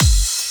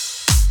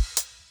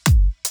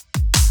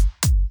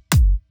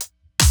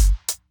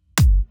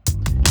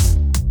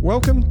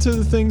Welcome to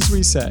The Things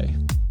We Say.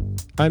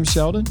 I'm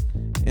Sheldon.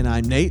 And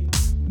I'm Nate.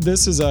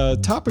 This is a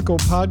topical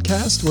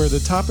podcast where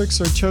the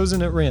topics are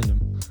chosen at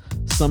random.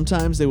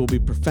 Sometimes they will be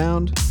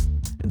profound,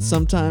 and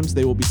sometimes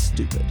they will be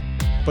stupid.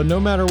 But no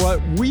matter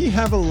what, we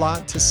have a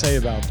lot to say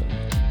about them.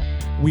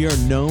 We are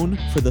known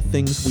for the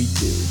things we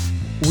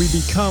do. We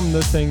become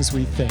the things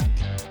we think.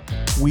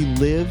 We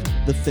live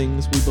the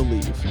things we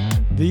believe.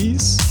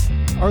 These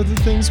are the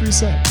things we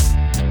say.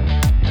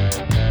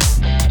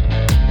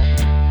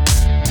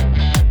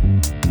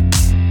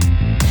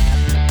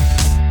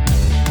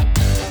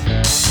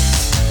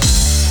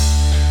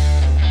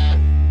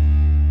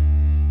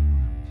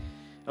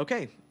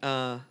 Okay,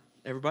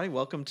 everybody,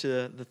 welcome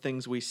to The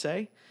Things We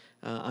Say.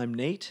 I'm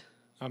Nate.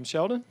 I'm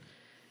Sheldon.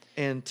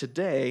 And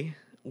today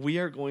we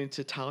are going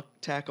to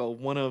tackle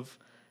one of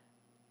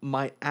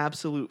my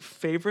absolute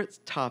favorite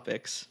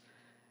topics.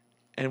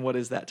 And what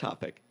is that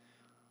topic?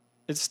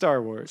 It's Star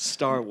Wars.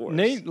 Star Wars.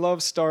 Nate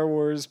loves Star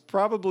Wars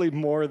probably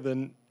more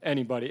than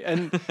anybody.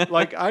 And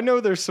I know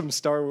there's some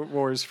Star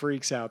Wars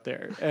freaks out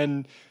there.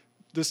 And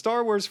the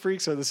Star Wars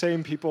freaks are the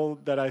same people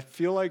that I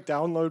feel like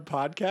download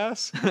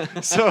podcasts.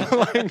 So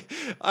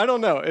I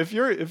don't know. If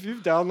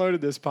you've downloaded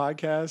this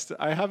podcast,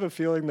 I have a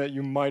feeling that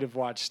you might have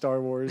watched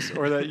Star Wars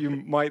or that you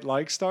might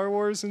like Star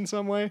Wars in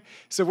some way.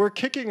 So we're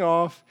kicking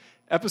off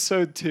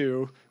episode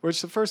 2,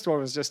 which the first one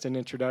was just an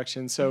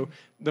introduction. So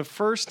the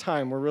first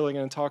time we're really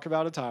going to talk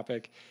about a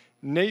topic.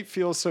 Nate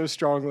feels so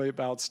strongly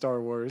about Star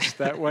Wars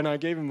that when I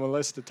gave him a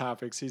list of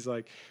topics, he's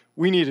like,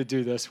 we need to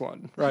do this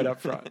one right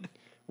up front.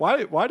 Why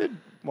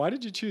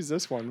did you choose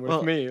this one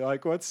with me?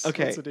 What's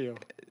the deal?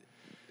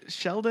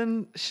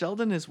 Sheldon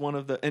is one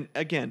of the, and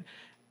again,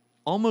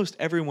 almost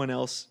everyone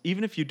else,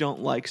 even if you don't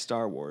like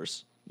Star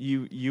Wars,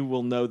 you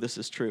will know this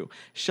is true.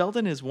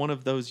 Sheldon is one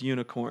of those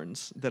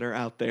unicorns that are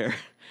out there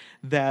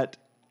that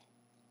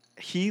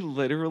he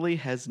literally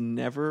has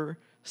never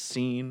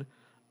seen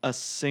a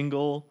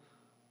single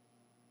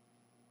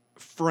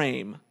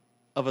frame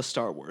of a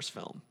Star Wars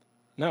film.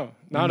 No,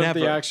 not of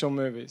the actual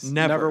movies.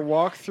 Never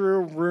walked through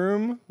a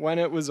room when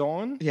it was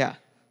on. Yeah.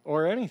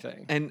 Or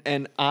anything.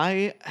 And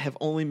I have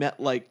only met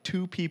like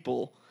 2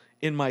 people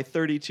in my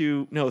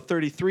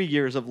 33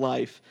 years of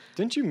life.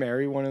 Didn't you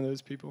marry one of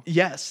those people?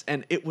 Yes,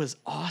 and it was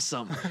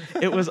awesome.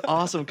 It was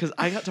awesome because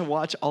I got to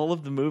watch all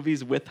of the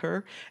movies with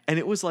her, and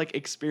it was like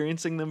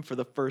experiencing them for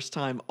the first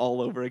time all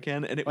over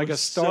again. And it like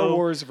was a Star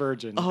Wars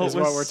virgin is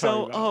what we're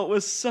talking about. Oh, it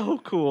was so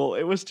cool.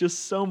 It was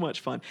just so much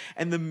fun.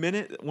 And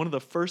one of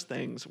the first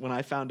things when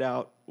I found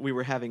out we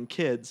were having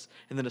kids,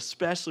 and then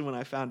especially when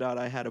I found out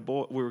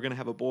we were going to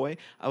have a boy,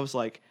 I was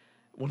like,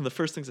 one of the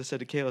first things I said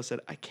to Kayla, I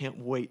said, I can't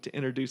wait to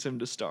introduce him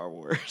to Star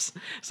Wars.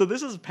 So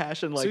this is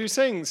passion. So you're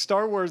saying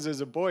Star Wars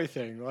is a boy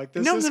thing?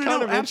 This is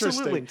kind of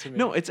absolutely. interesting to me.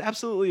 No, it's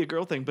absolutely a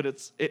girl thing, but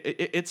it's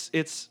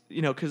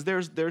because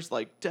there's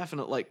like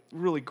definite like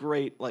really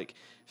great like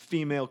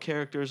female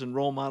characters and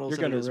role models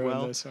in it as well. You're going to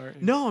ruin this, aren't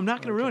you? No, I'm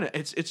not going to ruin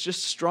it. It's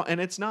just strong,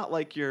 and it's not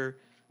like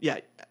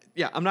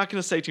yeah, I'm not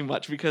going to say too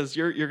much because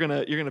you're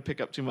gonna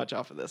pick up too much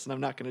off of this, and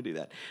I'm not going to do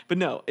that. But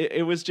no,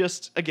 it was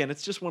just, again,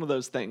 it's just one of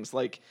those things,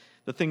 like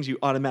the things you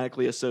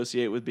automatically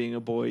associate with being a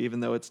boy, even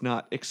though it's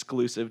not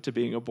exclusive to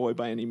being a boy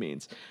by any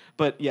means.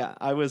 But yeah,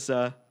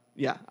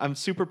 I'm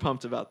super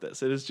pumped about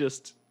this.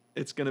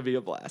 It's going to be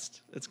a blast.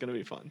 It's going to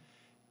be fun.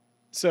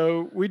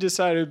 So we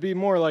decided it'd be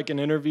more like an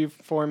interview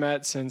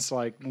format since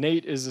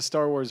Nate is a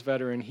Star Wars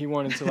veteran. He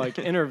wanted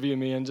to interview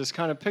me and just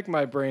kind of pick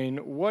my brain,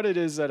 what it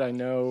is that I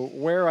know,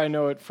 where I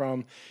know it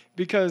from,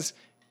 because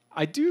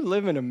I do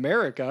live in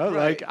America.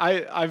 Right.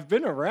 I've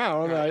been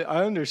around. Right.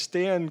 I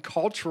understand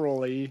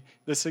culturally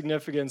the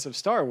significance of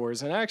Star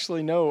Wars and I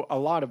actually know a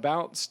lot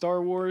about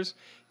Star Wars,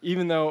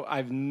 even though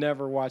I've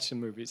never watched the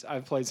movies.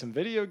 I've played some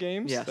video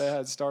games that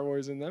had Star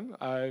Wars in them.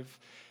 I've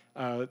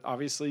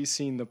obviously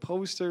seen the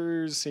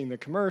posters, seen the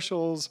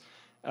commercials.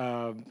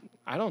 I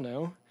don't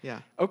know.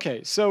 Yeah.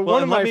 Okay, so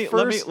one of my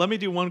first... Let me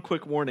do one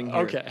quick warning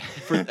here. Okay.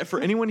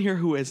 For anyone here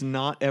who has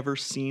not ever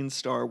seen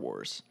Star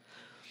Wars,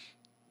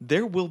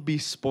 there will be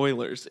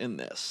spoilers in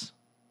this.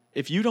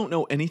 If you don't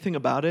know anything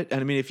about it, and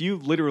I mean, if you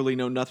literally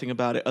know nothing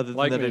about it other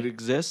than that it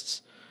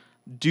exists,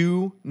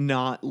 do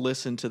not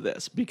listen to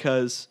this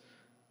because...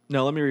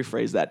 No, let me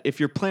rephrase that.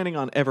 If you're planning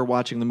on ever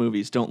watching the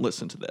movies, don't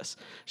listen to this.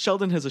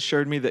 Sheldon has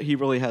assured me that he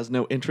really has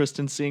no interest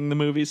in seeing the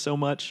movies so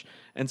much,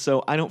 and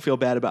so I don't feel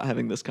bad about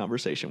having this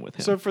conversation with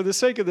him. So for the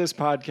sake of this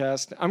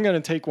podcast, I'm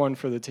going to take one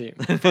for the team.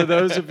 For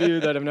those of you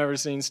that have never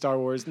seen Star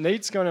Wars,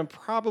 Nate's going to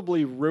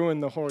probably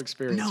ruin the whole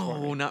experience for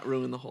me. No, not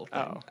ruin the whole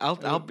thing. Oh.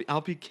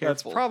 I'll be careful.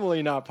 That's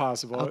probably not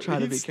possible. I'll try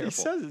to be careful.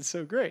 He says it's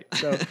so great.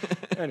 So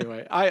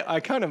anyway,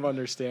 I kind of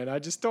understand. I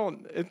just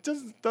don't. It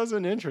just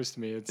doesn't interest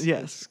me.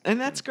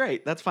 And that's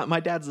great. That's fine. My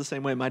dad's the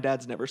same way. My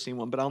dad's never seen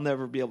one, but I'll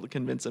never be able to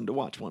convince him to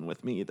watch one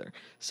with me either.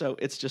 So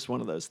it's just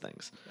one of those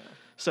things. Yeah.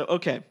 So,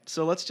 okay.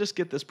 So let's just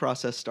get this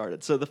process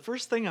started. So the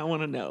first thing I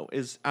want to know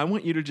is I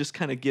want you to just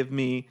kind of give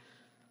me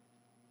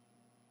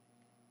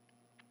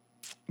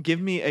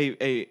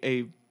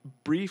a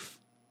brief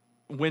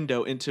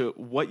window into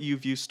what you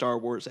view Star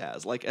Wars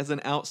as. Like, as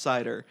an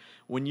outsider,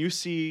 when you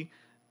see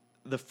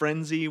the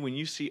frenzy, when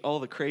you see all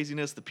the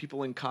craziness, the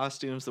people in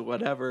costumes, the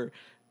whatever,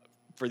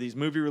 for these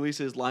movie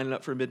releases, lining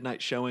up for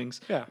midnight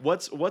showings. Yeah.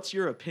 What's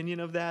your opinion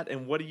of that,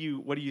 and what do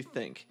you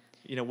think?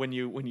 When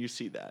you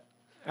see that.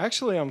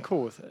 Actually, I'm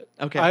cool with it.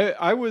 Okay.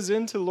 I was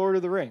into Lord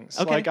of the Rings.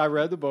 Okay. Like, I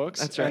read the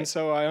books. That's right. And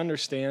so I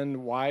understand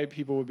why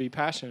people would be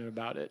passionate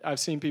about it. I've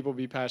seen people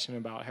be passionate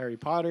about Harry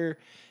Potter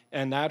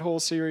and that whole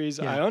series.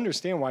 Yeah. I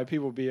understand why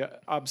people would be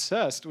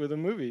obsessed with a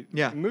movie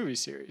Yeah.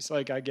 series.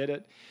 Like, I get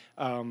it.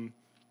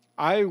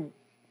 I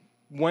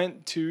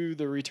went to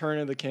The Return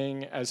of the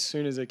King as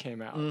soon as it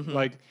came out. Mm-hmm.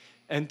 Like,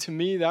 and to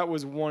me, that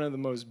was one of the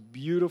most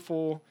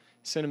beautiful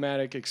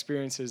cinematic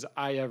experiences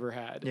I ever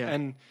had. Yeah.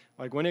 And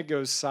like, when it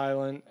goes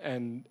silent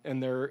and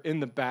they're in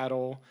the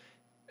battle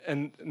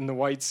and in the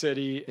White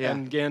City, Yeah.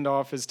 and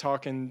Gandalf is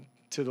talking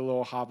to the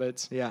little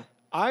hobbits, Yeah.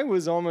 I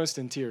was almost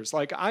in tears.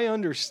 Like, I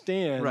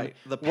understand Right.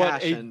 The what a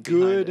passion.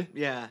 good behind it.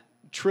 Yeah.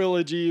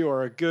 trilogy,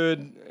 or a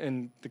good,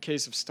 in the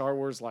case of Star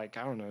Wars, like,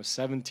 I don't know,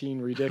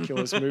 17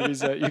 ridiculous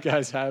movies that you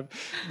guys have.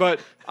 But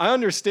I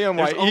understand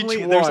why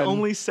There's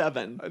only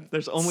 7.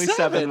 There's only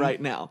 7 right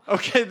now.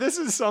 Okay, this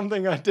is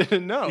something I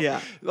didn't know.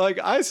 Yeah. Like,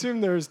 I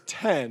assume there's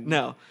 10.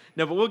 No,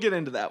 but we'll get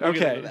into that. We'll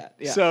get Okay. into that.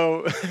 Yeah.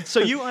 So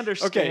you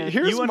understand. Okay,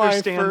 here's you my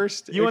understand,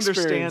 first You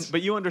understand, experience.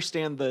 but you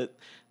understand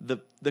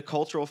the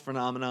cultural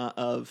phenomena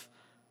of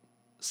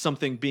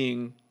something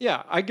being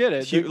yeah, I get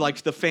it.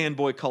 like the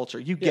fanboy culture.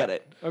 You get Yeah.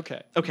 it.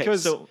 Okay. Okay,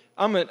 Because so-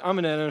 I'm an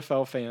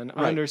NFL fan.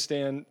 I Right.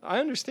 understand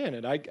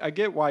it. I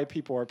get why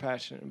people are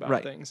passionate about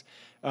Right. things.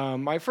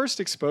 My first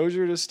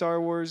exposure to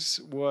Star Wars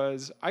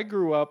was, I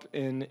grew up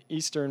in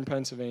eastern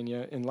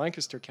Pennsylvania in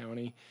Lancaster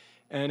County,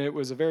 and it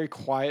was a very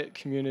quiet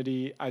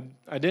community. I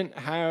didn't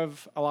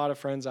have a lot of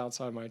friends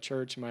outside my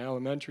church, my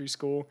elementary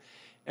school.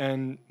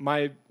 And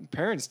my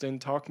parents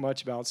didn't talk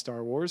much about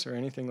Star Wars or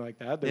anything like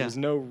that. There Yeah. was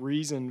no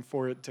reason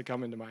for it to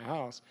come into my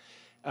house.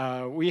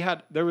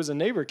 There was a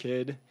neighbor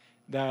kid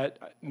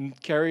that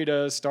carried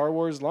a Star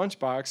Wars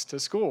lunchbox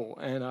to school,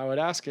 and I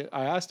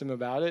asked him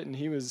about it, and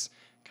he was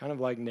kind of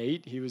like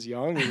Nate. He was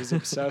young, he was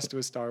obsessed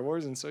with Star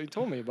Wars, and so he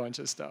told me a bunch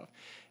of stuff.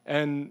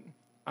 And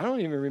I don't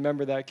even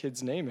remember that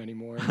kid's name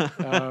anymore.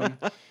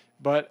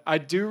 But I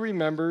do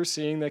remember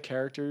seeing the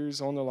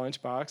characters on the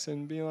lunchbox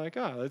and being like,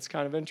 oh, that's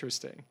kind of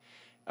interesting.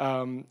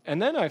 And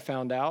then I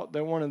found out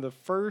that one of the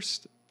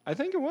first, I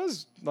think it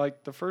was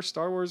like the first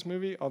Star Wars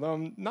movie, although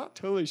I'm not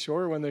totally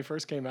sure when they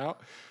first came out.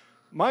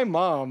 My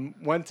mom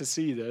went to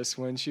see this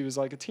when she was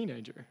like a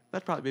teenager.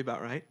 That'd probably be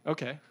about right.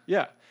 Okay,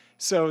 yeah.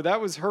 So that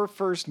was her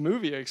first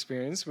movie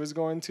experience, was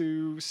going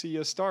to see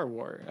a Star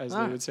War, as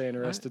they would say in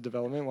Arrested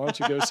Development. Why don't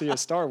you go see a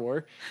Star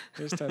War?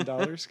 Here's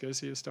 $10, go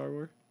see a Star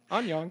War.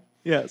 I'm young.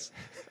 Yes.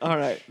 All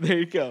right. There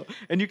you go.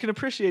 And you can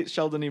appreciate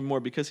Sheldon even more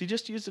because he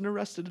just used an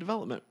Arrested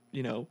Development,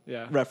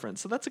 Yeah.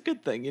 reference. So that's a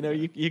good thing.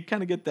 You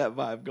kind of get that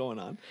vibe going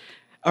on.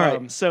 All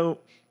right. So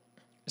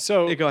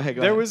So go ahead.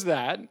 There was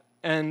that.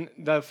 And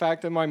the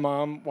fact that my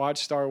mom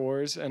watched Star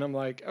Wars, and I'm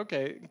like,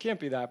 okay, it can't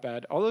be that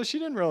bad. Although she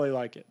didn't really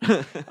like it.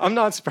 I'm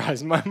not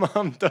surprised. My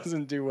mom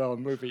doesn't do well in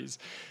movies.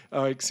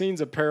 Like,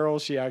 scenes of peril,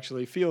 she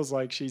actually feels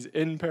like she's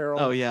in peril.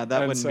 Oh, yeah,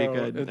 that and wouldn't be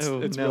good.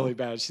 It's No. really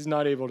bad. She's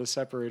not able to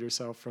separate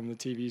herself from the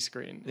TV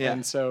screen. Yeah.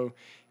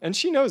 And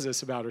she knows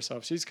this about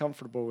herself. She's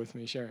comfortable with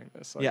me sharing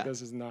this. Like, Yeah.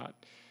 this is not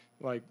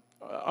like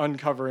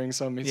uncovering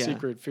some Yeah.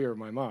 secret fear of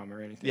my mom or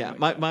anything. Yeah,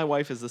 like my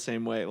wife is the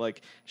same way.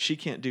 Like, she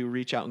can't do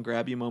reach out and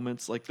grab you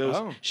moments like those.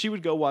 Oh. She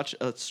would go watch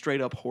a straight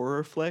up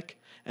horror flick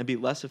and be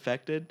less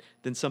affected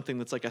than something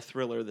that's like a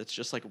thriller that's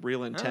just like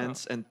real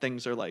intense and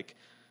things are like,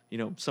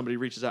 somebody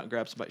reaches out and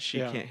grabs somebody. She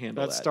can't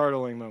handle that.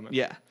 Startling moment.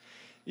 Yeah.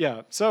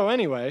 Yeah. So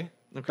anyway,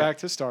 Okay. back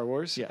to Star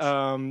Wars. Yes.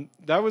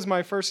 That was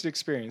my first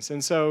experience,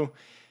 and so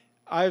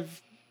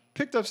I've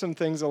picked up some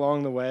things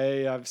along the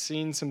way. I've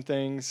seen some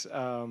things,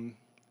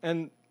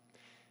 and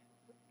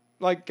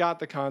like got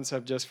the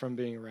concept just from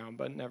being around,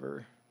 but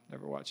never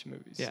watched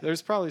movies. Yeah.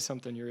 There's probably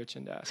something you're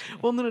itching to ask me.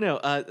 Well,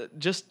 no.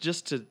 Just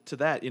to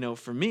that,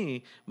 for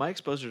me, my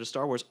exposure to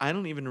Star Wars, I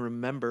don't even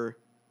remember.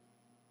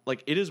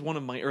 Like, it is one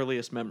of my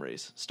earliest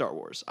memories, Star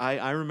Wars.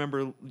 I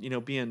remember,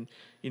 being,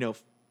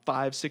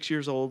 5, 6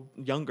 years old,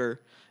 younger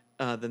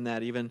than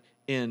that even,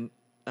 in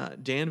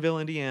Danville,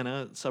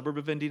 Indiana, suburb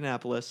of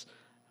Indianapolis,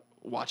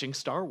 watching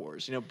Star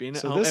Wars, being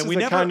at So home. this and is we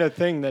the never, kind of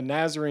thing that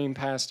Nazarene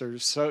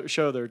pastors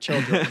show their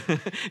children.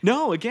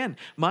 No, again,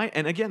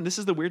 this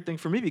is the weird thing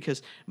for me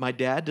because my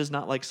dad does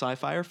not like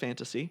sci-fi or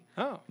fantasy.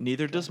 Oh,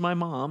 Neither does my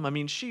mom. I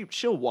mean,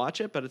 she'll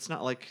watch it, but it's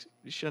not like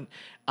she shouldn't.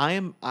 I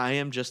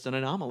am just an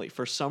anomaly.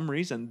 For some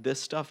reason,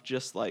 this stuff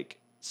just like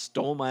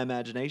stole my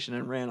imagination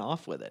and ran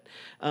off with it.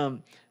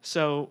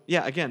 So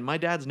yeah, again, my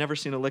dad's never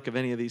seen a lick of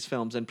any of these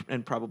films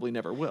and probably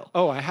never will.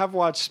 Oh, I have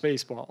watched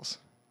Spaceballs.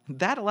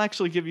 That'll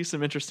actually give you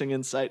some interesting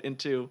insight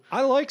into.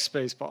 I like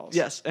Spaceballs.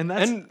 Yes, and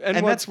that's and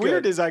that's what's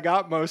weird good. is I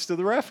got most of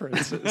the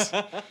references.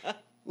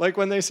 Like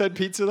when they said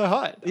Pizza the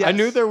Hut. I Yes.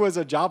 knew there was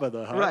a Jabba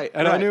the Hutt. Right,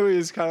 And I right. knew he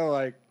was kind of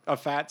like a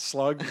fat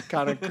slug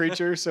kind of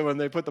creature. So when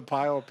they put the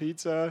pile of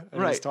pizza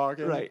and he's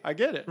talking, I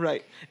get it.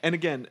 Right. And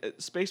again,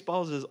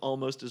 Spaceballs is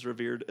almost as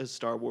revered as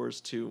Star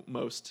Wars to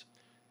most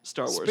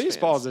Star Wars fans.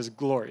 Spaceballs is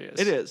glorious.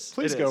 It is.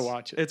 Please go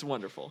watch it. It's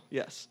wonderful.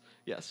 Yes.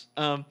 Yes.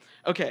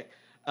 Okay.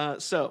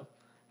 So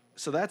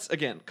that's,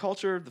 again,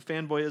 culture, the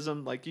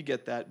fanboyism, like you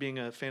get that. Being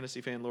a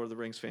fantasy fan, Lord of the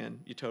Rings fan,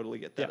 you totally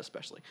get that,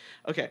 especially.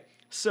 Okay.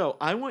 So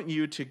I want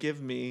you to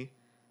give me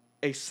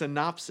a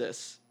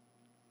synopsis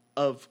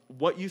of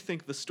what you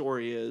think the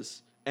story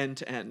is end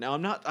to end. Now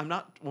I'm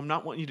not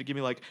wanting you to give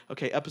me like,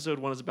 okay, episode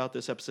 1 is about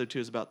this, episode 2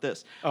 is about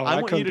this.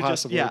 I want you to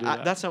just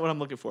that's not what I'm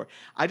looking for.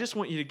 I just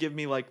want you to give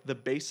me like the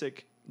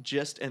basic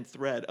gist and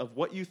thread of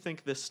what you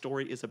think this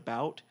story is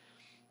about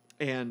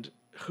and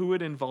who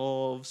it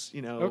involves,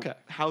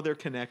 how they're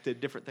connected,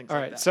 different things like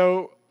that. All right.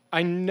 So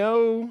I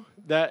know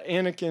that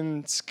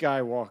Anakin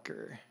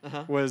Skywalker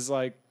was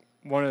like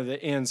one of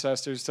the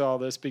ancestors to all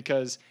this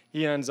because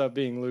he ends up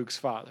being Luke's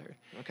father.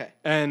 Okay.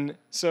 And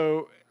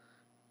so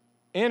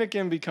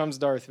Anakin becomes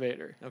Darth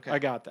Vader. Okay. I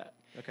got that.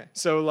 Okay.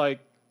 So like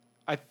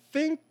I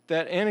think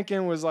that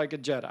Anakin was like a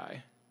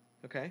Jedi.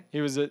 Okay.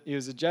 He was a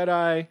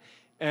Jedi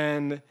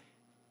and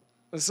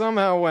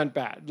somehow went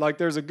bad. Like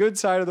there's a good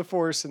side of the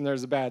Force and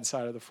there's a bad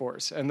side of the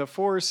Force. And the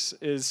Force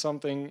is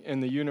something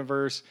in the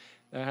universe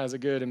that has a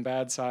good and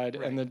bad side.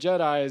 Right. And the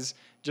Jedis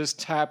just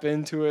tap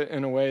into it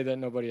in a way that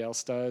nobody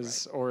else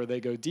does, or they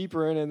go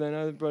deeper in it than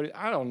everybody.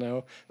 I don't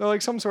know. They're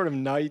like some sort of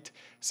knight.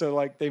 So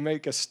like they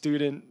make a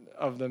student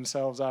of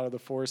themselves out of the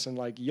Force, and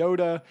like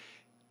Yoda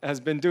has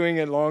been doing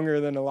it longer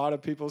than a lot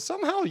of people.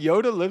 Somehow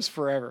Yoda lives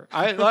forever.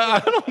 I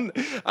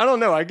don't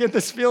know. I get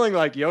this feeling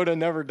like Yoda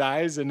never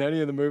dies in any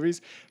of the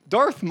movies.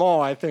 Darth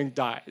Maul, I think,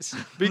 dies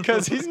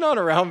because he's not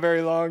around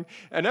very long,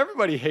 and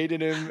everybody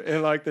hated him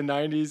in like the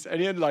 90s,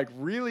 and he had like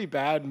really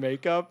bad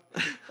makeup,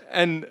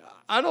 and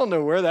I don't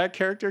know where that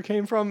character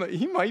came from.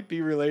 He might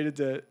be related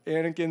to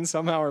Anakin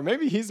somehow, or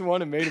maybe he's the one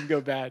who made him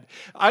go bad.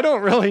 I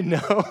don't really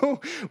know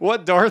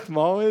what Darth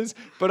Maul is,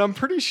 but I'm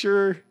pretty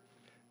sure.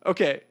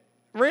 Okay,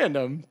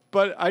 random,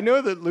 but I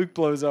know that Luke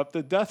blows up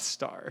the Death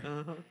Star.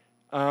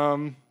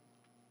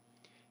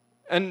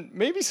 And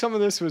maybe some of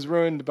this was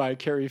ruined by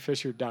Carrie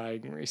Fisher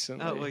dying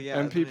recently. Oh, well, yeah.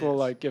 And people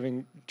like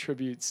giving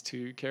tributes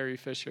to Carrie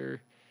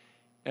Fisher.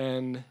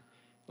 And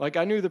like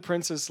I knew the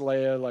Princess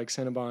Leia like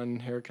Cinnabon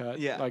haircut.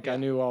 Yeah. Like I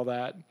knew all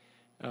that.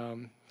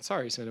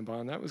 Sorry,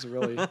 Cinnabon. That was a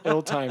really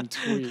ill-timed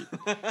tweet.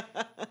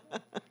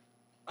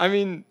 I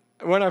mean,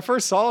 when I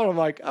first saw it, I'm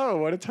like, oh,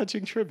 what a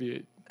touching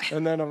tribute.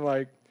 And then I'm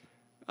like,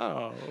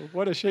 oh,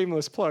 what a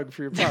shameless plug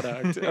for your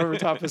product over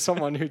top of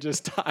someone who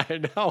just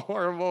died. How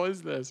horrible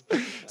is this?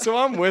 So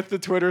I'm with the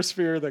Twitter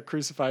sphere that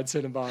crucified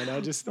Cinnabon.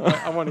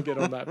 I want to get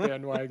on that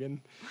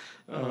bandwagon.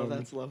 Oh,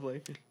 that's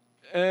lovely.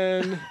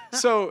 And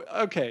so,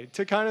 okay,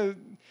 to kind of...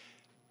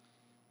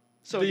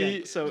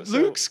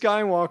 Luke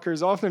Skywalker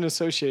is often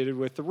associated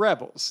with the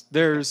rebels.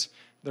 There's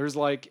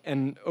like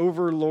an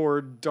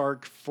overlord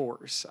dark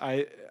force.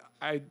 I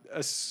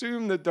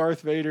assume that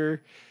Darth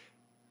Vader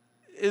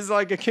is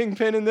like a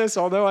kingpin in this,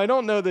 although I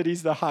don't know that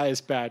he's the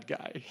highest bad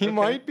guy. He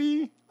might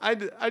be. I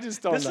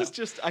just don't know. This is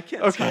just, I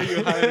can't tell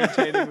you how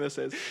entertaining this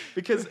is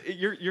because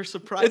you're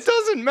surprised. It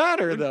doesn't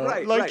matter though.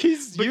 Right.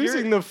 He's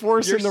using the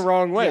Force in the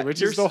wrong way,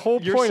 which is the whole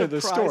point of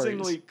the story. You're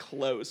surprisingly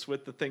close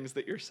with the things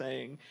that you're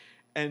saying,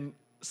 and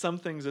some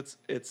things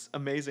it's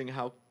amazing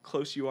how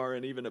close you are,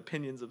 and even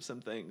opinions of some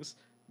things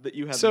that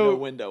you have no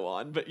window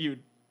on, but you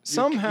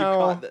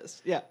caught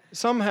this. Yeah.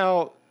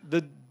 Somehow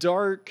the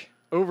dark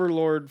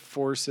overlord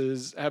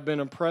forces have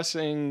been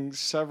oppressing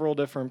several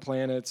different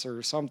planets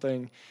or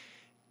something,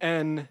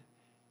 and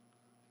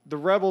the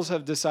rebels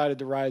have decided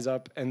to rise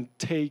up and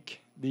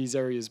take these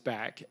areas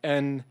back.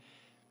 And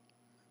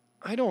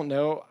I don't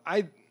know.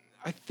 I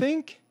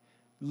think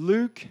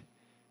Luke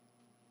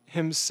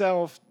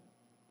himself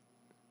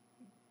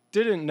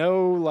didn't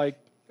know like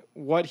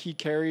what he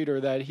carried,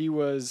 or that he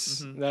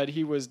was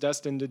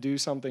destined to do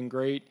something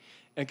great.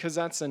 And because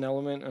that's an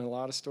element in a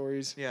lot of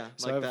stories. Yeah.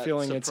 So I have a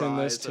feeling it's in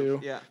this too.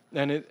 Yeah.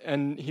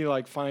 And he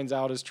like finds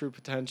out his true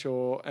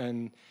potential,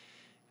 and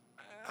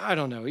I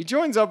don't know. He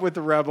joins up with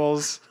the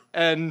rebels,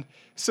 and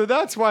so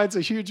that's why it's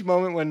a huge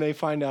moment when they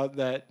find out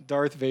that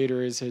Darth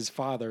Vader is his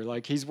father.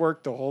 Like he's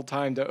worked the whole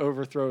time to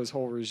overthrow his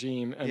whole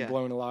regime and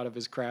blown a lot of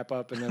his crap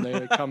up, and then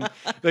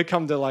they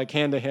come to like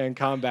hand-to-hand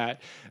combat,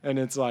 and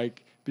it's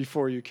like,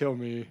 before you kill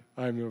me,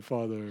 I'm your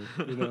father.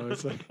 You know,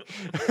 it's like,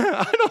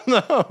 I don't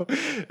know.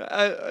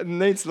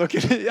 Nate's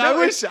looking at it.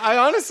 I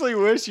honestly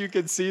wish you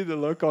could see the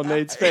look on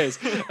Nate's face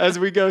as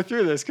we go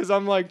through this, because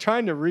I'm like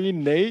trying to read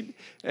Nate,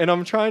 and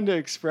I'm trying to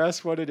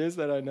express what it is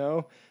that I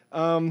know.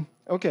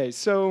 Okay,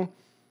 so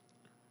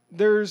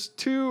there's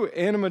 2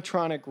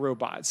 animatronic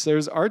robots.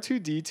 There's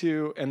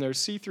R2-D2 and there's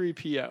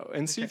C-3PO.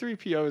 And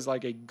C-3PO is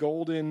like a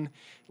golden,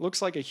 looks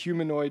like a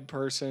humanoid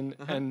person,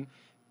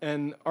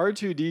 and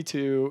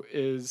R2-D2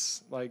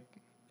 is like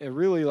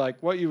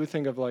what you would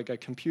think of like a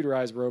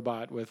computerized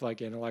robot with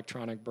like an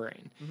electronic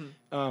brain.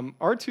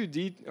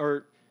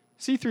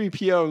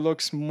 C-3PO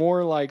looks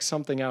more like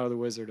something out of the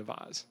Wizard of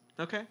Oz.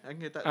 Okay, I can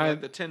get that. I-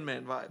 Like the Tin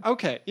Man vibe.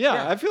 Okay, yeah,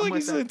 Yeah, I feel I'm like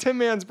with he's that. the Tin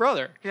Man's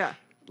brother. Yeah.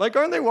 Like,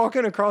 aren't they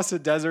walking across a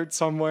desert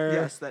somewhere?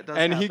 Yes, that does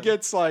And he happen.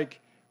 gets like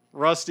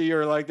rusty,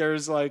 or like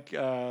there's like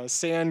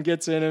sand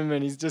gets in him,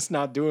 and he's just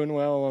not doing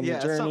well on Yeah,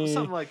 the journey.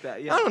 something like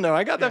that. Yeah. I don't know.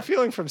 I got Yeah. that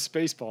feeling from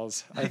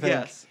Spaceballs. I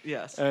think.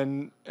 Yes.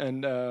 And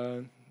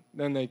then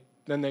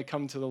they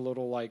come to the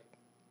little like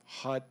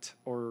hut,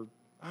 or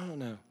I don't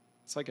know.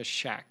 It's like a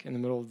shack in the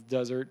middle of the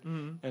desert,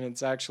 Mhm. and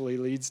it's actually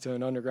leads to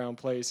an underground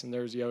place, and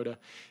there's Yoda.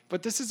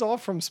 But this is all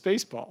from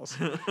Spaceballs.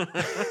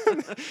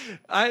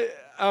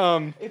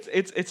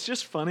 It's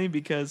just funny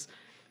because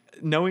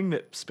knowing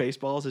that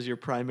Spaceballs is your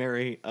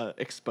primary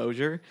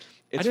exposure,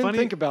 it's I didn't funny.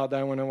 think about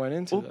that when I went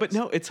into Well, this. but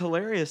no, it's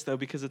hilarious though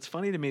because it's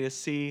funny to me to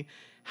see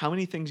how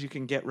many things you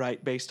can get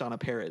right based on a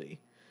parody.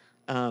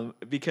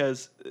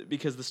 Because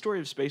the story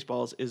of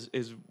Spaceballs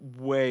is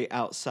way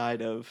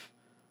outside of.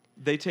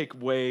 They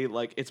take way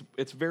like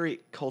it's very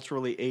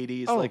culturally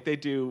 80s. Oh. Like they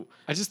do.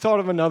 I just thought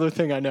of another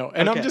thing I know,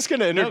 and Okay. I'm just going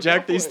to No,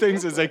 interject go for these it,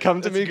 things go as for they it.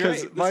 come to That's me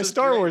because great. my This is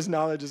Star great. Wars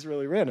knowledge is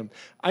really random.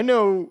 I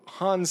know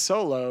Han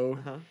Solo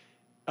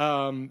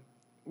Uh-huh.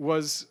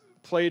 was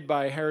played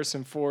by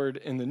Harrison Ford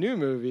in the new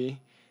movie,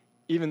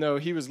 even though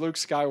he was Luke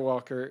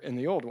Skywalker in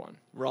the old one.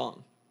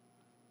 Wrong.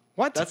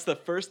 What? That's the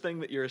first thing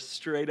that you're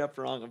straight up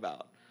wrong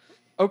about.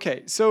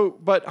 Okay, so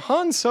but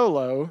Han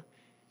Solo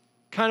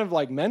kind of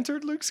like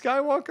mentored Luke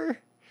Skywalker.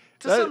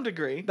 To That- some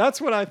degree. That's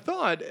what I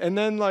thought. And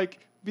then like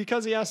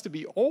because he has to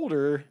be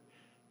older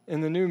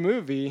in the new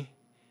movie,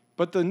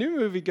 but the new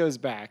movie goes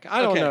back.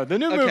 I don't Okay, know. The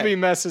new okay. movie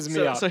messes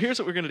me up. So here's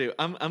what we're gonna do.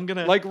 I'm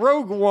gonna Like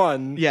Rogue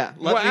One. Yeah,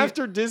 Well, let me-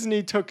 after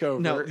Disney took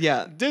over. No,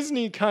 yeah.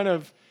 Disney kind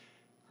of.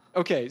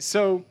 Okay,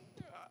 so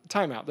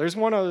time out. There's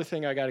one other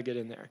thing I got to get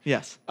in there.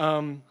 Yes.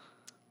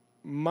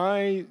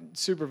 My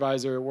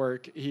supervisor at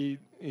work, he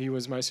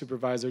was my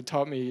supervisor,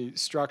 taught me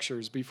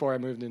structures before I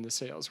moved into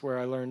sales, where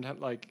I learned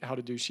how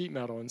to do sheet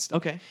metal and stuff.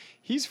 Okay.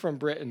 He's from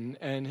Britain,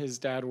 and his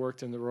dad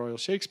worked in the Royal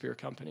Shakespeare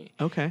Company.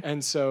 Okay.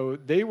 And so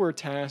they were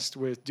tasked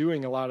with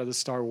doing a lot of the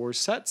Star Wars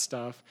set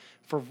stuff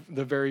for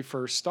the very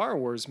first Star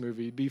Wars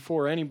movie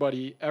before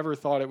anybody ever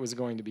thought it was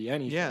going to be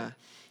anything. Yeah.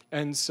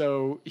 And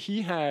so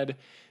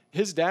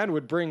his dad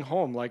would bring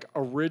home like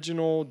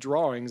original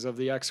drawings of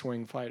the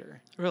X-Wing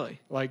fighter, Really?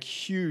 like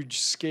huge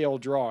scale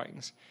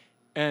drawings.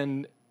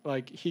 And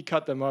like he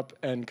cut them up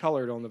and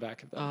colored on the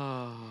back of them.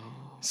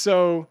 Oh.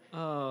 So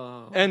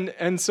Oh.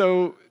 and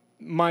so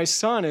my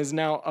son is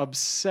now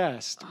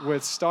obsessed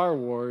with Star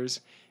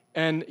Wars,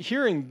 and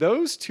hearing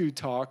those two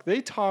talk, they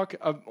talk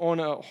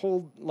on a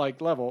whole like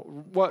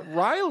level. What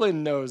Rylan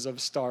knows of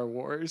Star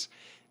Wars,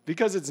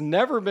 because it's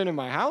never been in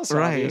my house,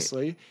 Right.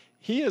 obviously.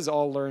 He has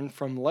all learned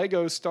from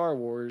Lego Star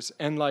Wars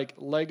and like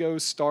Lego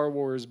Star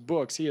Wars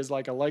books. He has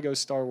like a Lego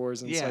Star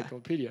Wars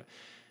encyclopedia.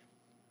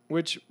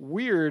 Which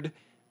weird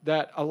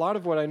that a lot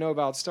of what I know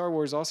about Star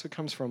Wars also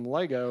comes from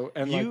Lego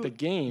and like the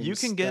games. You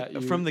can get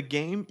that from the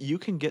game. You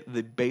can get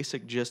the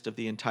basic gist of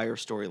the entire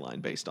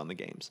storyline based on the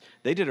games.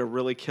 They did a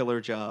really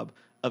killer job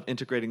of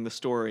integrating the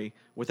story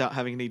without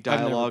having any never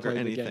dialogue or played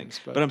the anything. games,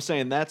 but- but I'm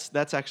saying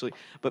that's actually.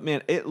 But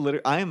man,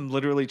 I am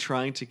literally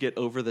trying to get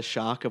over the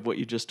shock of what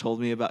you just told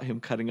me about him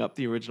cutting up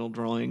the original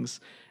drawings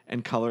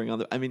and coloring on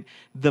them. I mean,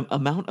 the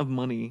amount of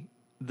money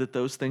that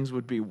those things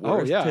would be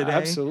worth today.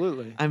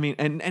 Absolutely. I mean,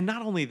 and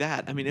not only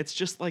that. I mean, it's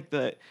just like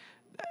the.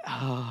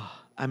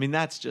 I mean,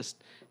 that's just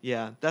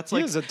That's He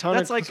like has a ton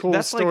that's of like cool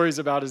that's like stories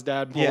about his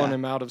dad pulling Yeah.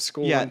 him out of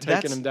school Yeah, and taking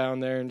that's- him down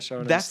there and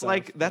showing him that's stuff.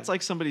 like that's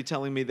like somebody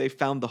telling me they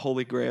found the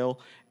Holy Grail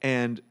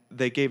and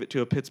they gave it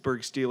to a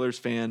Pittsburgh Steelers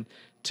fan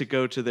to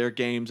go to their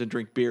games and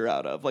drink beer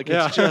out of. Like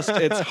Yeah. it's just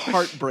it's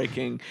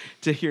heartbreaking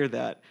to hear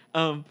that.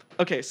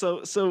 Okay,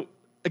 so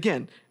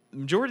again, the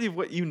majority of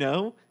what you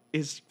know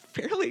is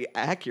fairly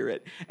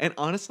accurate. And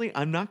honestly,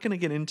 I'm not going to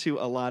get into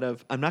a lot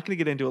of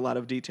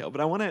detail,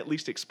 but I want to at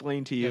least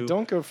explain to you. Yeah,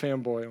 don't go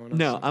fanboy on us.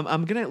 No,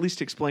 I'm gonna at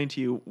least explain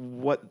to you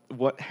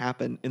what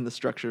happened in the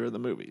structure of the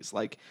movies,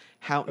 like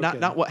how Okay.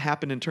 not what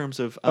happened in terms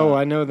of.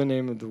 I know the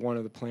name of one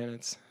of the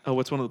planets.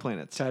 What's one of the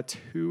planets?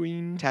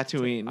 Tatooine.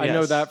 Tatooine. I know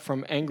yes. that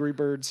from Angry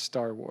Birds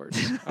Star Wars.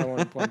 I want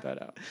to point that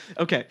out.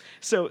 Okay,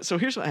 so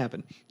here's what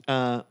happened.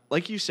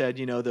 Like you said,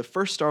 the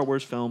first Star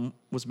Wars film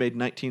was made in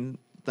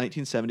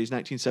 1970s,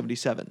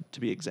 1977 to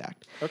be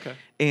exact. Okay.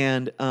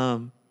 And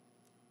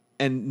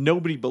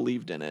nobody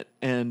believed in it,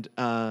 and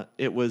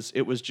it was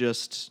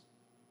just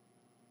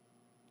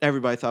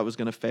everybody thought it was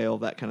going to fail,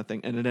 that kind of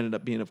thing, and it ended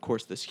up being, of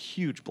course, this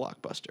huge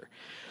blockbuster.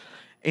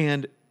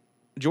 And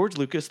George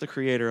Lucas, the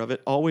creator of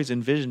it, always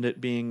envisioned it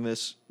being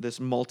this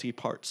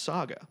multi-part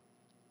saga.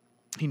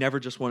 He never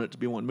just wanted it to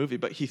be one movie,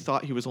 but he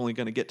thought he was only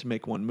going to get to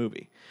make one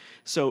movie.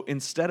 So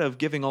instead of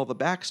giving all the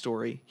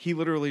backstory, he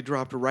literally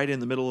dropped right in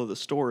the middle of the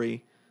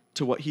story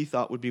to what he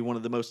thought would be one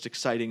of the most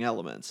exciting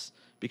elements,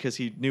 because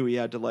he knew he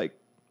had to,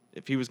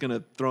 if he was going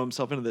to throw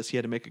himself into this, he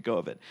had to make a go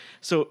of it.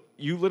 So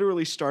you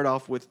literally start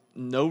off with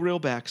no real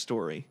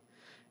backstory,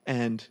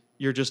 and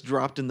you're just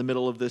dropped in the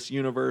middle of this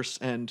universe,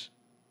 and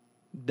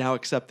now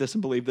accept this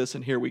and believe this,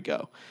 and here we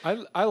go.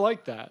 I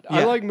like that. Yeah.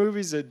 I like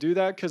movies that do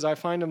that because I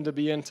find them to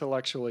be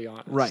intellectually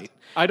honest. Right.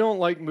 I don't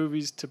like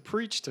movies to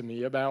preach to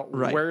me about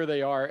Right. where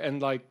they are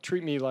and like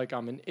treat me like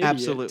I'm an idiot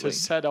Absolutely. to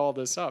set all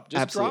this up.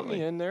 Just drop Absolutely.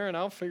 me in there and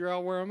I'll figure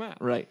out where I'm at.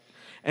 Right.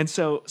 And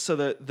so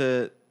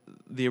the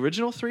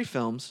original 3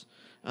 films,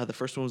 the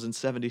first one was in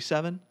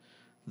 1977,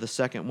 the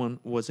second one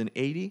was in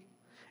 1980,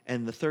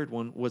 and the third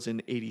one was in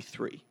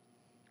 1983.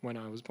 When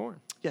I was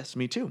born. Yes,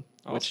 me too.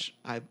 Awesome. Which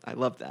I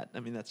love that. I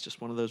mean, that's just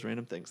one of those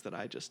random things that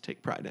I just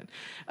take pride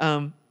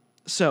in.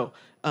 So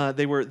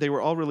they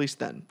were all released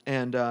then,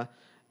 and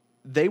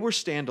they were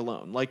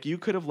standalone. Like, you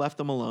could have left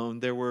them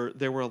alone. There were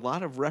a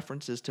lot of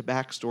references to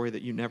backstory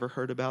that you never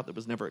heard about, that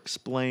was never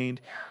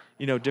explained.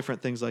 You know,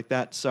 different things like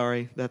that.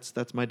 Sorry,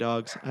 that's my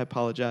dogs. I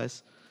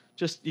apologize.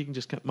 You can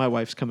just my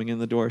wife's coming in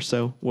the door,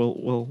 so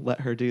we'll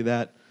let her do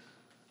that.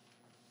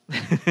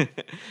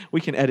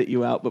 We can edit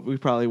you out, but we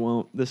probably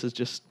won't. This is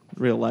just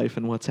real life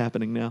and what's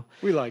happening now.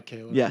 We like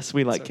Kayla. Yes,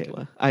 we like It's okay.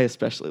 Kayla. I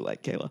especially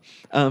like Kayla.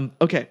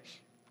 Okay.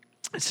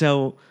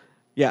 So,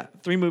 yeah,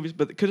 3 movies,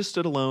 but it could have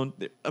stood alone.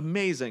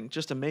 Amazing,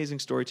 just amazing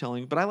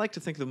storytelling. But I like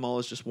to think of them all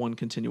as just one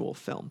continual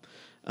film.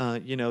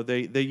 You know,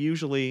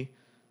 they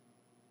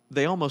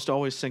almost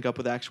always sync up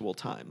with actual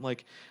time.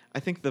 Like, I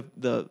think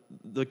the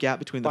gap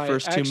between the By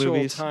first 2 actual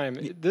movies. time,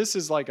 this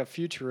is like a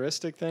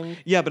futuristic thing.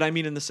 Yeah, but I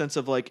mean in the sense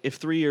of, like, if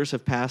 3 years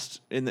have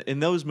passed in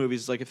those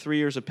movies, like if 3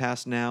 years have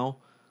passed now,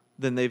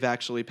 then they've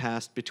actually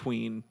passed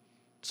between.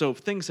 So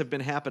things have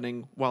been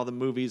happening while the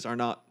movies are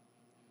not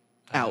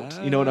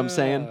out. You know what I'm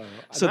saying? Oh.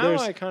 So Now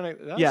there's I kinda,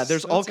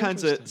 there's all that's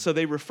kinds of. interesting. So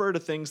they refer to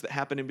things that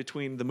happen in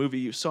between the movie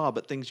you saw,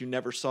 but things you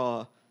never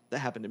saw that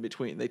happened in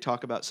between. They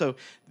talk about, so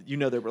you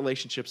know, their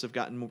relationships have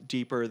gotten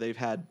deeper. They've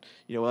had,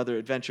 you know, other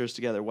adventures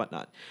together,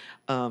 whatnot.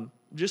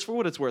 Just for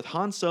what it's worth,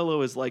 Han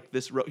Solo is like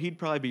this. He'd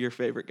probably be your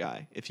favorite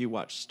guy if you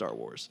watch Star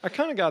Wars. I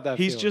kind of got that.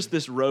 He's feeling. just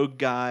this rogue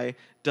guy.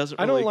 Doesn't.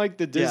 I Really, don't like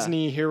the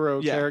Disney hero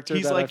Yeah, character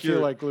he's that like I feel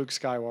your- like Luke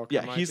Skywalker.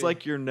 Yeah, might he's be.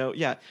 like your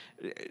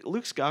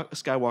Luke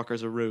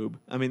Skywalker's a rube.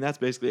 I mean, that's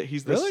basically it.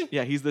 He's this. Really?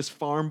 Yeah, he's this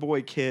farm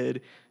boy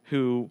kid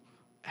who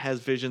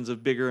has visions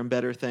of bigger and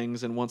better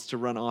things and wants to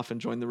run off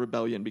and join the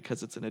rebellion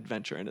because it's an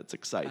adventure and it's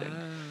exciting.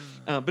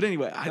 But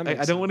anyway, I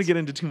makes don't want to sense. get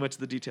into too much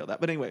of the detail of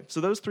that. But anyway,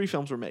 so those 3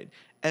 films were made.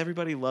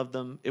 Everybody loved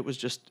them. It was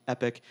just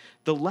epic.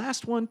 The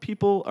last one,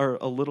 people are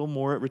a little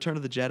more. Return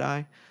of the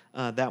Jedi,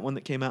 that one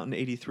that came out in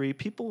 1983,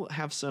 people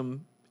have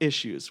some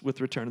issues with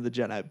Return of the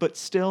Jedi, but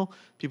still,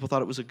 people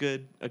thought it was a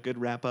good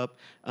wrap up.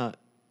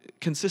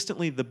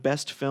 Consistently, the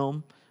best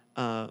film,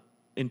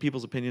 in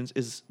people's opinions,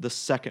 is the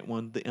second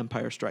one, The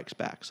Empire Strikes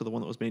Back. So the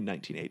one that was made in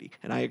 1980,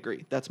 and I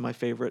agree. That's my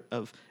favorite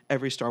of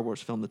every Star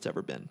Wars film that's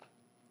ever been.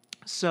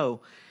 So,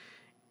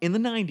 in the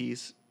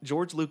 90s,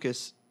 George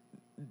Lucas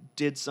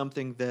did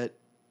something that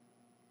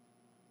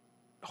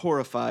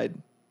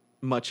horrified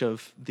much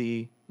of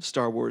the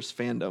Star Wars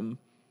fandom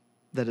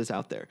that is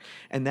out there.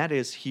 And that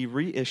is, he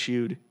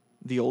reissued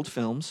the old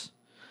films,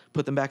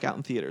 put them back out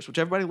in theaters, which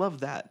everybody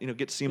loved that. You know,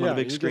 get to see them on a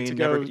big you screen. Get to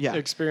go yeah.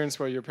 experience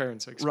what your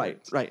parents Right,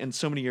 experienced. right. And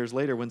so many years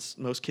later, when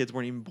most kids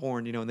weren't even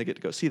born, you know, and they get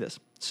to go see this.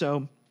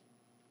 So,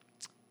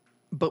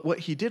 but what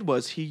he did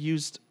was he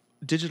used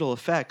digital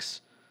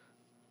effects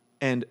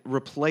and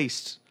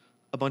replaced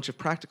a bunch of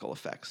practical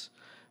effects.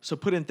 So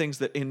put in things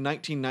that in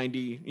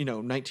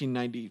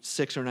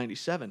 1996 or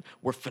 97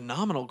 were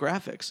phenomenal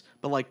graphics,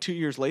 but like 2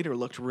 years later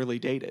looked really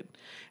dated.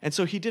 And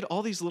so he did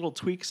all these little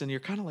tweaks, and you're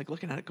kind of like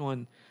looking at it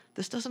going,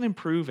 this doesn't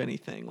improve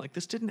anything. Like,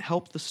 this didn't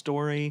help the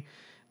story.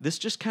 This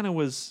just kind of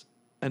was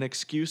an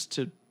excuse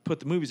to put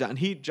the movies out. And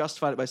he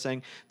justified it by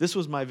saying, this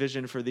was my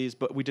vision for these,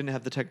 but we didn't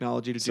have the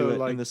technology to do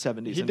it in the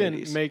 70s he and didn't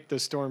 80s. make the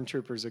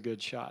stormtroopers a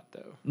good shot,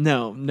 though.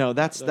 No,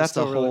 that's a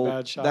still really whole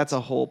bad shots. that's a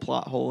whole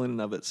plot hole in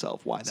and of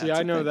itself. Why that's See,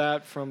 I a know thing.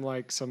 that from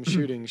like some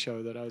shooting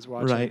show that I was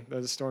watching. Right. The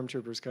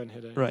stormtroopers couldn't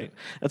hit it. Right.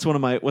 That's one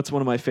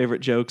of my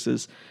favorite jokes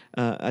is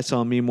I saw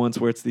a meme once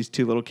where it's these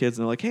 2 little kids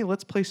and they're like, hey,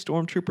 let's play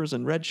stormtroopers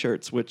and red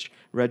shirts, which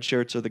red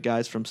shirts are the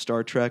guys from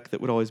Star Trek that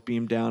would always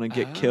beam down and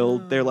get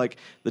killed. They're like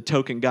the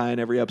token guy in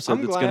every episode I'm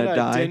that's glad going to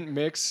die. I didn't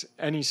mix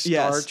any Star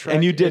Yes, Trek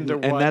and you didn't,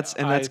 into and what that's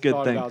a I good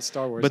thought thing. about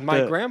Star Wars. But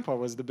My the- grandpa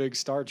was the big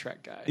Star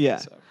Trek guy. Yeah.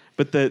 so.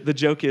 But the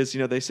joke is, you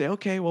know, they say,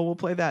 okay, well, we'll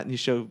play that. And you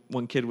show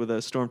one kid with a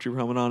stormtrooper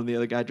helmet on and the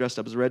other guy dressed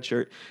up as a red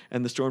shirt.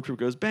 And the stormtrooper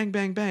goes, bang,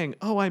 bang, bang.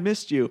 Oh, I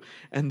missed you.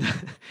 And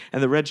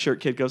the red shirt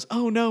kid goes,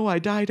 oh, no, I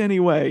died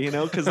anyway. You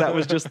know, because that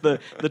was just the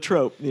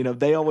trope. You know,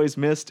 they always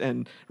missed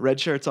and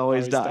red shirts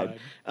always died.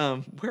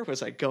 Where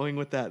was I going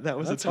with that? That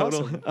was That's a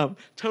total awesome.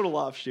 total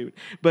offshoot.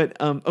 But,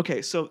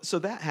 okay, so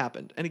that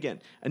happened. And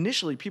again,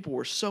 initially people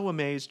were so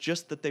amazed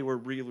just that they were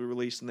really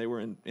released and they were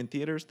in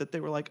theaters that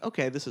they were like,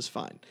 okay, this is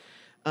fine.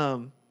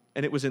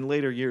 And it was in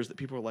later years that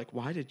people were like,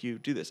 why did you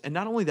do this? And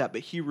not only that,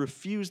 but he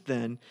refused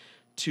then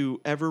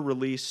to ever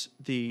release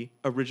the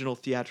original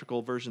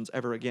theatrical versions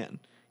ever again.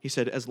 He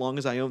said, as long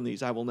as I own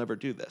these, I will never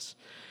do this.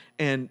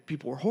 And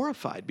people were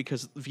horrified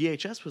because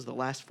VHS was the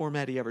last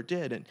format he ever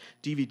did, and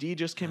DVD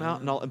just came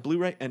out and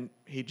Blu-ray, and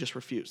he just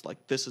refused. Like,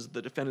 this is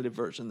the definitive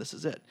version. This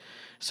is it.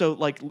 So,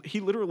 like, he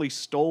literally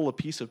stole a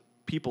piece of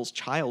people's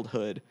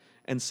childhood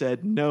and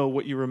said, no,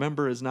 what you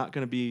remember is not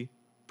going to be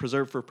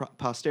preserved for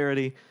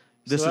posterity.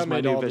 This so that is my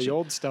made new all vision. the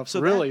old stuff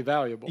So really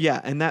valuable. Yeah,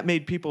 and that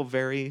made people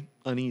very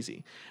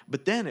uneasy.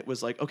 But then it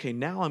was like, okay,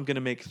 now I'm going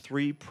to make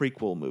 3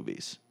 prequel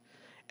movies.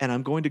 And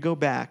I'm going to go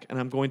back and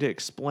I'm going to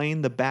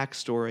explain the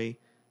backstory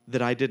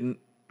that I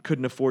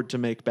couldn't afford to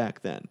make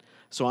back then.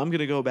 So I'm going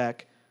to go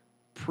back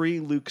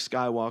pre-Luke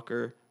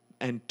Skywalker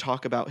and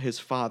talk about his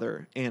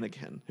father,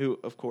 Anakin, who,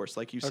 of course,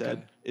 like you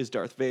said, is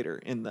Darth Vader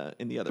in the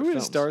other films. Who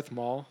is Darth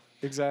Maul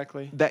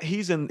exactly? That he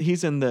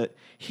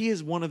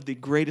is one of the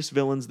greatest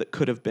villains that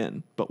could have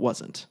been, but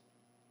wasn't.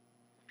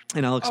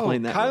 And I'll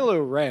explain that.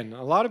 Kylo Ren.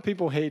 A lot of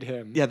people hate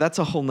him. Yeah, that's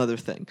a whole nother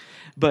thing.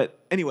 But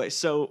anyway,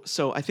 so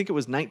I think it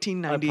was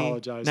 1990. I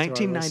apologize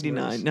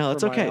 1999. No,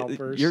 it's okay.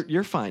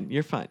 You're fine.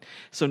 You're fine.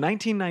 So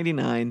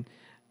 1999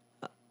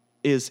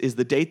 is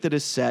the date that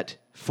is set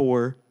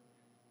for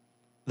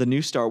the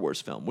new Star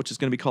Wars film, which is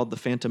going to be called The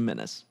Phantom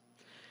Menace.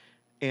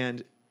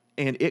 And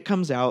it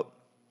comes out,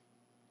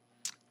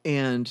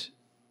 and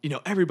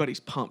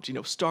everybody's pumped.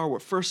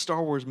 First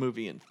Star Wars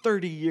movie in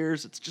 30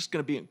 years. It's just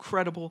going to be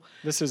incredible.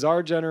 This is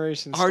our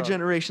generation.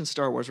 Generation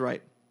Star Wars,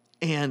 right?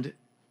 And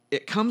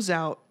it comes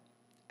out,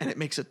 and it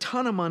makes a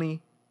ton of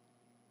money,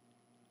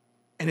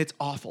 and it's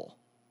awful.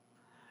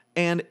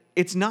 And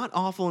it's not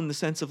awful in the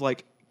sense of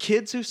like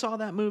kids who saw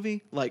that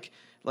movie, like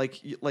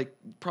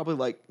probably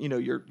like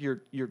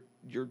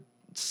your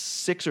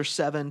 6 or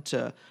 7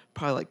 to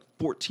probably like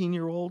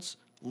 14-year-olds.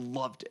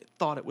 Loved it,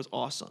 thought it was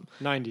awesome.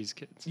 90s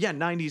kids. Yeah,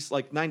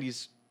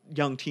 90s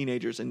young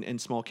teenagers and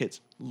small kids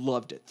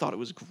loved it, thought it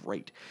was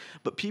great.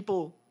 But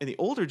people in the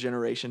older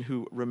generation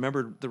who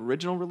remembered the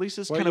original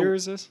releases... What year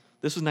is this?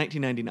 This was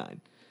 1999.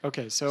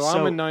 Okay, so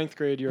I'm in 9th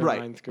grade, you're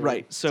in 9th grade.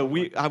 Right, so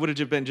I would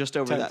have been just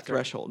over that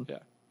threshold.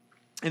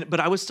 Yeah. But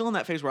I was still in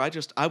that phase where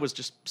I was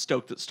just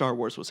stoked that Star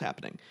Wars was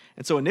happening.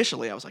 And so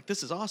initially I was like,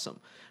 this is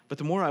awesome. But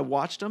the more I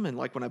watched them and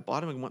like when I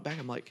bought them and went back,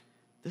 I'm like...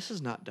 This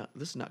is not done.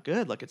 This is not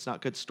good. Like, it's not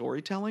good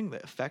storytelling. The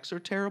effects are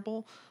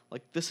terrible.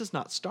 Like, this is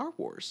not Star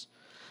Wars.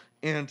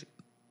 And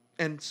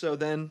so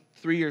then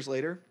 3 years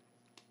later,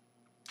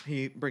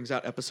 he brings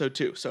out episode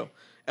 2. So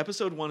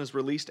episode 1 is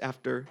released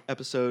after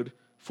episode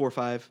 4,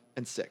 5,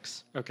 and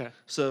 6. Okay.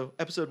 So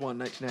episode 1,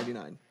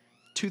 1999.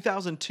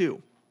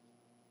 2002,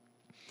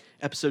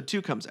 episode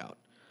 2 comes out.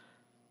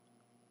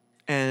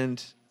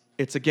 And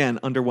it's, again,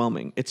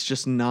 underwhelming. It's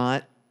just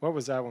not... What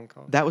was that one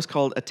called? That was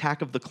called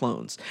Attack of the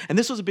Clones. And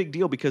this was a big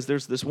deal because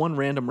there's this one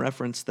random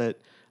reference that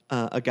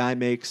a guy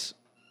makes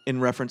in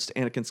reference to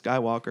Anakin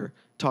Skywalker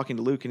talking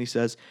to Luke, and he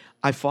says,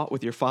 I fought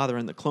with your father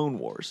in the Clone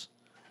Wars.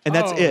 And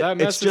that's it. That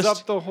messes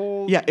up the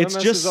whole... Yeah, it's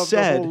just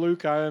said... The whole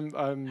Luke,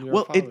 I'm your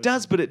Well, father. it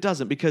does, but it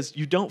doesn't, because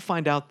you don't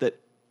find out that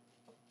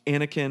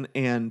Anakin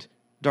and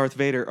Darth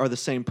Vader are the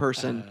same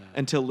person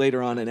until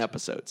later on in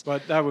episodes.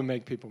 But that would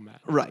make people mad.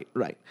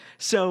 Right.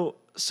 So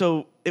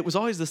it was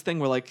always this thing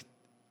where, like,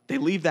 they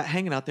leave that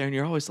hanging out there, and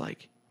you're always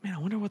like, man, I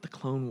wonder what the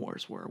Clone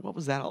Wars were. What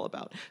was that all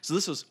about? So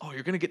this was,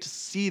 you're going to get to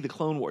see the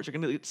Clone Wars. You're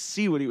going to get to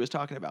see what he was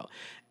talking about.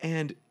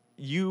 And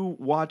you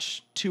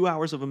watch 2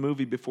 hours of a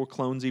movie before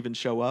clones even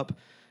show up,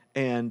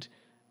 and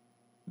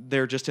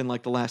they're just in,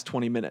 like, the last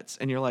 20 minutes.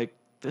 And you're like,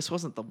 this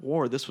wasn't the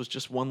war. This was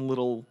just one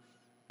little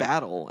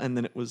battle, and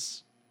then it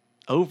was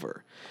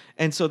over.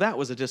 And so that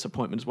was a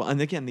disappointment as well. And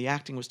again, the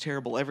acting was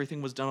terrible.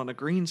 Everything was done on a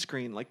green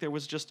screen. Like, there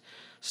was just...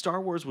 Star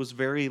Wars was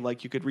very,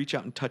 like, you could reach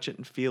out and touch it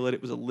and feel it.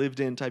 It was a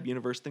lived-in type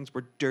universe. Things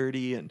were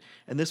dirty, and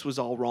this was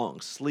all wrong.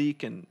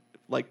 Sleek and,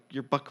 like,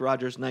 your Buck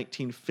Rogers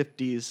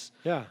 1950s,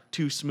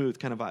 too smooth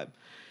kind of vibe.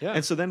 Yeah.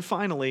 And so then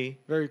finally...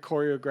 Very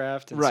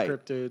choreographed and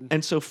scripted.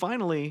 And so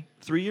finally,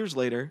 3 years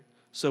later,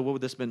 so what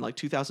would this have been, like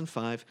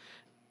 2005,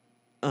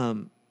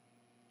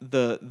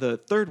 the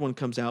third one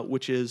comes out,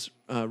 which is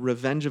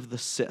Revenge of the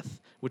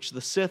Sith, which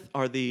the Sith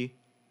are the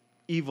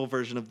evil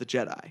version of the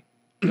Jedi.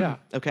 Yeah.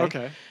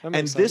 Okay.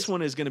 And this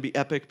one is going to be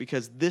epic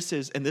because this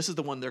is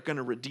the one they're going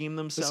to redeem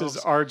themselves. This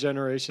is our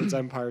generation's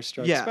Empire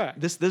Strikes Back.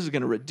 This is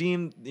going to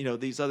redeem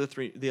these other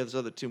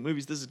two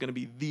movies. This is going to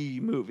be the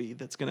movie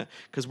that's going to,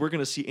 because we're going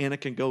to see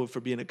Anakin go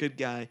from being a good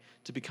guy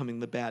to becoming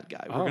the bad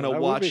guy. We're going to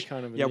watch.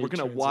 We're going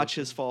to watch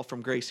his fall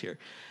from grace here,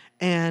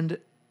 and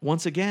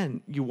once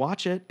again, you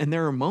watch it, and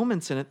there are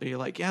moments in it that you're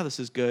like, yeah, this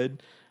is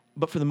good,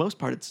 but for the most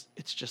part,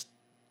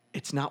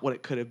 it's not what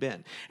it could have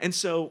been, and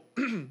so.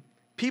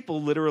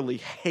 People literally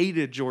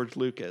hated George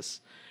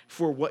Lucas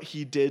for what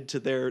he did to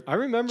their I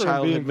remember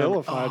him being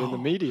vilified in the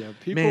media.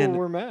 People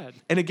were mad.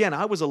 And again,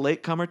 I was a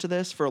latecomer to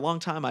this. For a long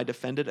time, I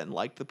defended and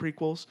liked the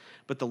prequels.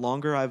 But the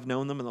longer I've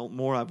known them and the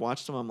more I've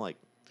watched them, I'm like,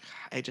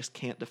 I just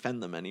can't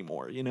defend them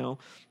anymore.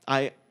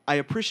 I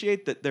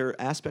appreciate that there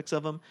are aspects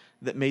of them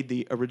that made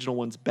the original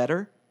ones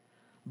better.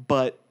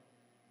 But,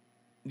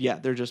 yeah,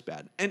 they're just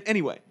bad. And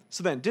anyway,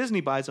 so then Disney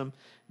buys them.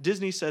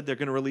 Disney said they're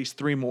going to release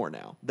 3 more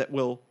now that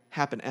will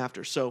happen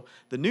after. So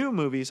the new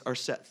movies are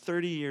set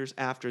 30 years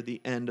after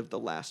the end of the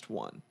last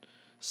one.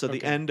 So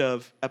the end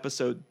of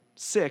episode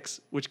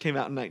 6, which came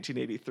out in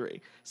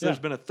 1983. So there's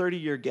been a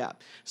 30-year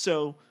gap.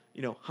 So,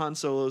 Han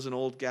Solo's an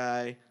old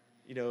guy.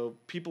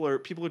 people are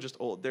just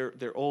old. They're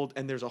old,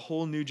 and there's a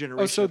whole new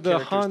generation. Oh, so of the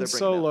characters Han they're bringing up.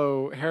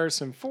 Solo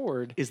Harrison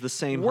Ford Is the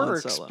same Han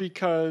works Solo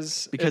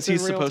because because it's in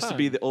he's real supposed to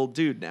be time. the old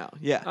dude now.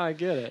 Yeah. I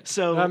get it.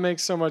 So- that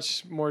makes so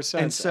much more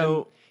sense. And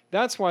so-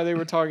 that's why they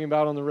were talking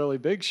about on the Really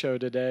Big Show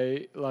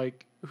today,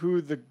 like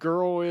who the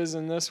girl is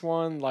in this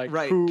one, like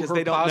Right, who 'cause her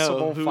they don't know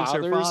possible who's her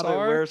fathers father,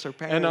 are, where's her and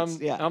parents,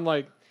 yeah. I'm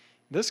like,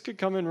 this could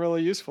come in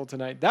really useful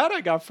tonight. That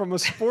I got from a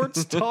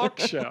sports talk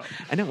show.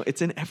 I know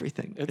it's in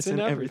everything. It's in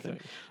everything.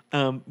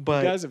 But You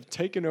guys have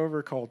taken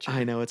over culture.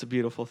 I know it's a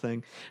beautiful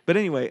thing. But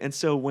anyway, and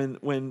so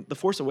when The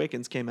Force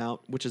Awakens came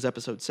out, which is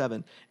episode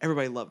 7,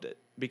 everybody loved it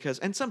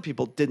and some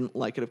people didn't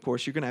like it. Of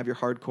course, you're gonna have your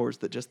hardcores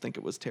that just think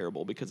it was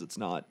terrible because it's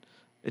not.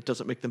 It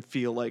doesn't make them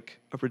feel like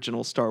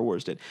original Star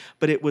Wars did.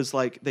 But it was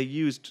like they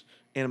used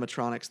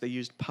animatronics, they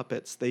used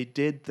puppets, they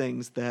did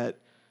things that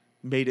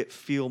made it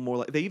feel more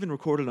like. They even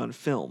recorded on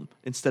film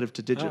instead of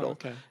to digital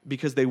okay.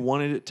 because they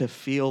wanted it to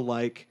feel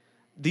like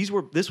this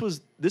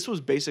was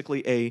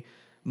basically a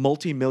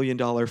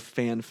multi-million-dollar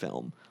fan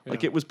film.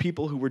 Like Yeah. it was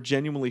people who were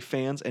genuinely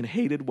fans and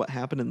hated what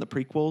happened in the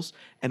prequels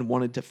and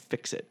wanted to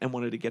fix it and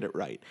wanted to get it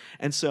right.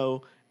 And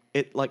so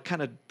it like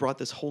kind of brought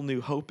this whole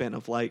new hope in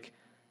of like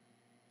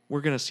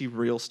we're going to see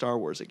real Star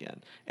Wars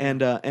again.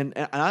 And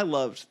I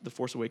loved The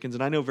Force Awakens,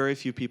 and I know very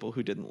few people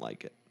who didn't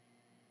like it.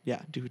 Yeah,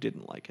 who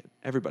didn't like it.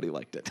 Everybody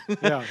liked it.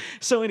 Yeah.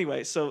 So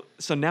anyway, so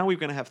now we're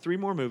going to have 3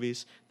 more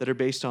movies that are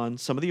based on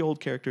some of the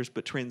old characters,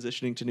 but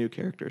transitioning to new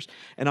characters.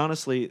 And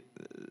honestly,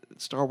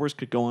 Star Wars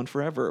could go on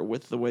forever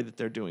with the way that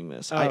they're doing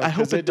this. I 'cause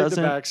hope they it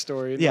doesn't. did the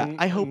backstory. Yeah, then-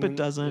 I hope and it then-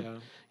 doesn't.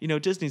 yeah.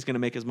 Disney's going to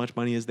make as much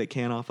money as they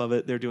can off of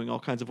it. They're doing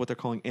all kinds of what they're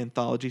calling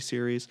anthology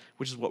series,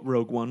 which is what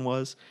Rogue One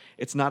was.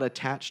 It's not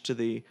attached to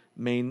the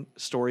main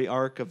story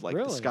arc of like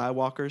Really? the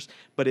Skywalkers,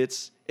 but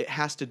it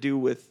has to do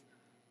with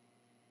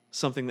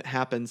something that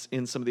happens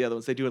in some of the other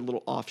ones. They do a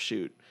little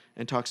offshoot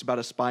and talks about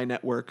a spy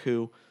network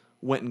who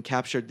went and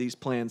captured these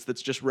plans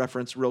that's just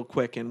referenced real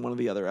quick in one of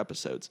the other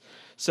episodes.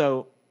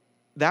 So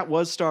that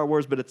was Star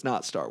Wars, but it's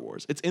not Star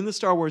Wars. It's in the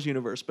Star Wars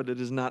universe, but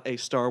it is not a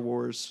Star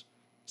Wars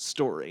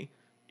story,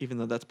 even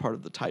though that's part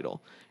of the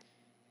title.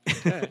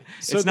 Okay.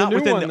 So It's the not new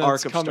within one the arc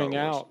that's of Star coming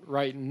Wars. out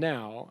right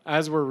now,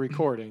 as we're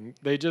recording,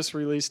 they just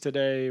released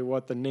today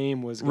what the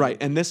name was. Right,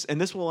 and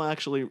this will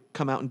actually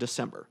come out in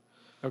December.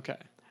 Okay.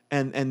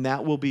 And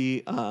that will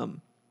be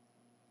The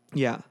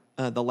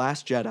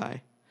Last Jedi,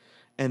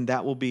 and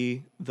that will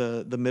be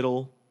the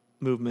middle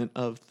movement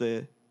of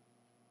this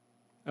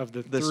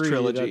three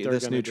trilogy, that they're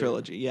this gonna new do.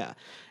 trilogy. Yeah,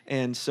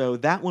 and so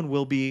that one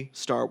will be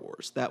Star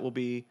Wars. That will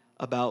be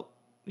about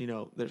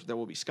there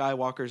will be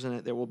Skywalkers in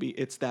it.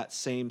 It's that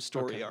same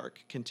story Okay.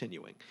 arc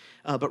continuing.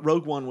 But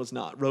Rogue One was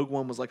not. Rogue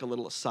One was like a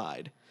little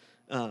aside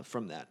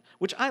from that,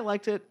 which I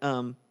liked it.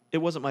 It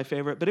wasn't my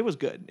favorite, but it was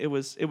good. It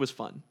was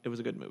fun. It was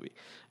a good movie.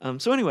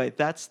 So anyway,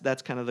 that's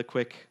kind of the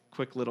quick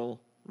little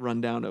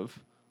rundown of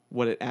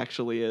what it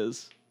actually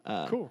is.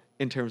 Cool.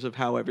 In terms of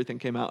how everything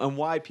came out and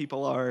why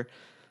people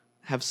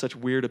have such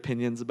weird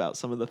opinions about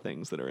some of the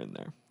things that are in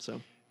there.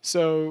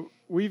 So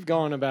we've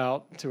gone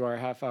about to our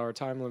half-hour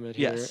time limit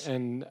here, Yes.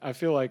 and I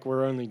feel like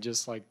we're only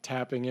just like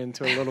tapping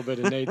into a little bit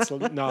of Nate's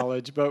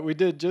knowledge, but we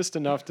did just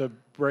enough to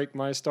break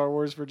my Star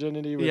Wars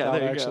virginity without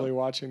there you actually go.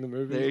 watching the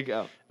movie. There you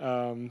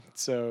go.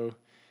 So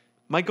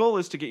My goal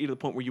is to get you to the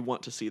point where you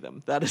want to see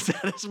them. That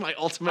is my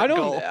ultimate I don't.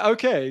 goal.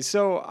 Okay,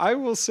 so I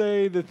will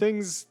say the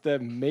things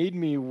that made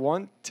me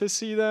want to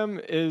see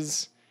them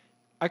is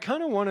I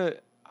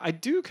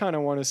do kind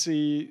of want to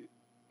see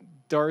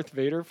Darth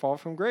Vader fall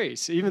from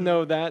grace, even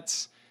though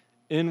that's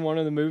in one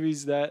of the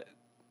movies that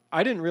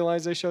I didn't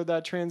realize they showed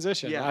that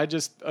transition. Yeah. I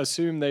just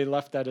assumed they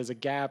left that as a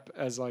gap,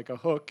 as like a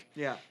hook,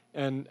 Yeah.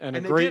 and a they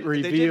great did,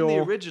 reveal. They did in the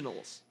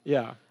originals.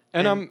 Yeah.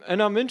 And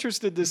I'm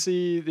interested to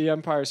see The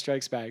Empire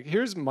Strikes Back.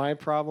 Here's my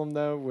problem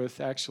though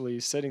with actually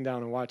sitting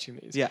down and watching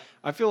these. Yeah.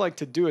 I feel like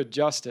to do it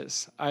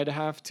justice, I'd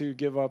have to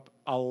give up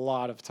a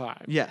lot of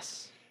time.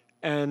 Yes.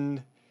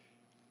 And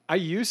I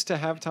used to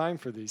have time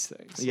for these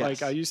things. Yes.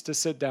 Like I used to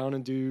sit down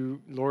and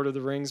do Lord of the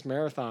Rings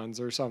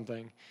marathons or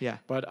something. Yeah.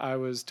 But I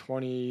was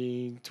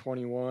 20,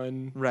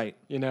 21, Right.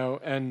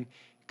 and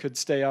could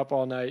stay up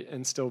all night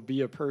and still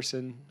be a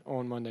person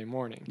on Monday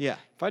morning. Yeah.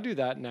 If I do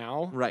that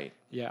now, Right.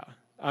 yeah,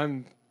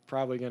 I'm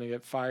probably going to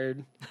get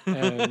fired,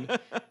 and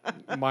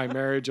my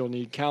marriage will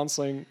need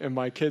counseling, and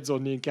my kids will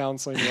need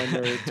counseling when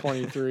they're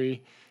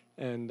 23,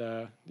 and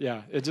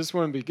it just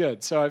wouldn't be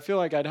good. So I feel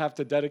like I'd have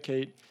to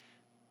dedicate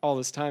all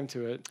this time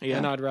to it, Yeah.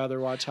 and I'd rather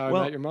watch How I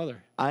Well, Met Your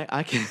Mother.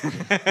 I can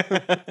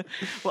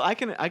well I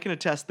can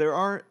attest there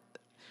are,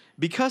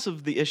 because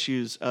of the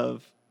issues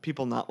of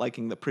people not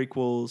liking the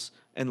prequels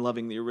and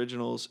loving the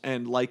originals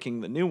and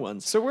liking the new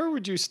ones. So where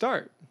would you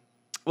start?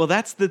 Well,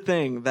 that's the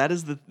thing. That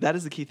is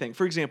the key thing.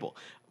 For example,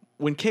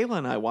 when Kayla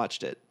and I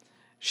watched it,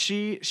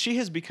 she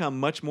has become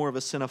much more of a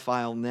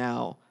cinephile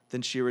now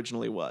than she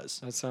originally was.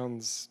 That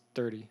sounds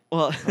dirty.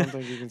 Well, I don't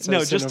think you can say no,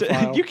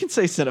 cinephile. you can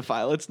say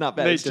cinephile. It's not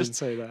bad. Nate It's didn't just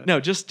say that. No,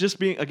 just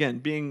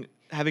being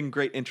having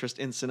great interest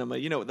in cinema.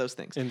 You know those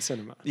things. In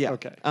cinema. Yeah.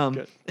 Okay,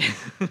 good.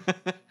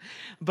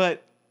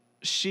 But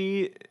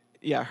she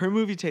her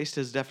movie taste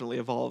has definitely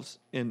evolved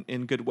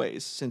in good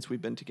ways since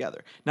we've been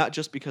together. Not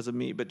just because of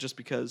me, but just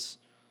because,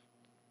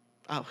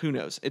 who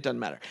knows? It doesn't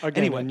matter.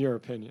 Again, anyway, in your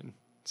opinion.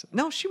 So.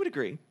 No, she would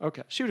agree.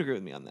 Okay. She would agree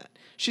with me on that.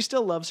 She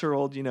still loves her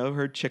old,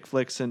 her chick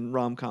flicks and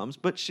rom-coms,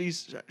 but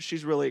she's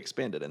really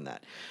expanded in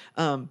that.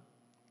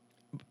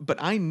 But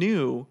I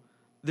knew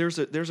there's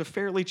a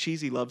fairly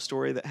cheesy love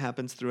story that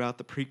happens throughout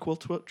the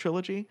prequel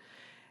trilogy,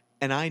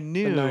 and I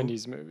knew the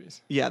 90s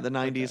movies. Yeah, the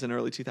 90s and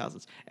early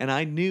 2000s. And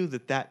I knew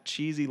that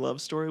cheesy love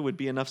story would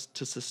be enough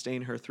to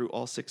sustain her through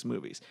all 6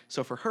 movies.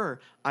 So for her,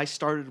 I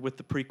started with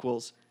the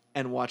prequels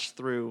and watched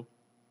through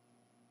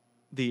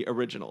the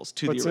originals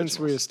to the originals. But since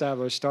we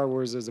established Star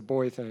Wars as a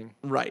boy thing.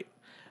 Right.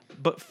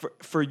 But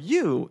for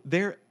you,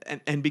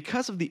 and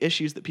because of the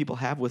issues that people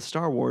have with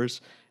Star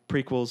Wars,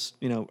 prequels,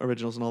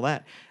 originals and all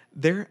that,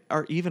 there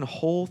are even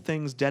whole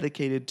things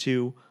dedicated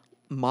to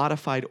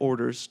modified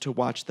orders to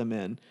watch them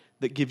in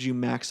that gives you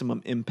maximum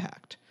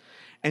impact.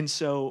 And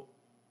so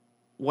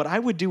what I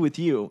would do with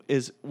you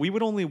is we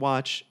would only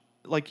watch,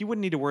 you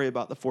wouldn't need to worry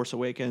about The Force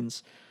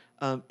Awakens.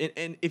 And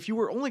if you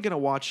were only going to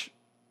watch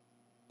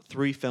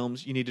 3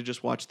 films, you need to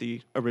just watch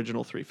the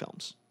original 3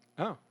 films.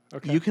 Oh,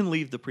 okay. You can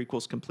leave the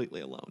prequels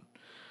completely alone.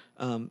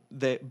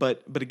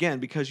 But again,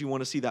 because you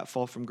want to see that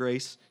fall from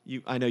grace,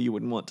 I know you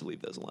wouldn't want to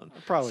leave those alone.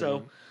 Probably. So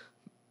won't.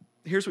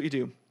 Here's what you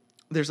do.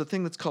 There's a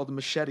thing that's called the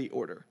machete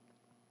order.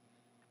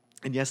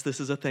 And yes, this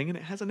is a thing, and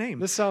it has a name.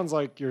 This sounds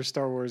like you're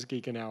Star Wars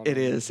geeking out. It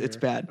is. It's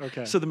bad.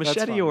 Okay. So the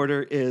machete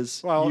order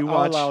is I'll you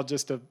watch. allow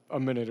just a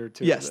minute or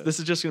two. Yes, this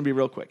is just going to be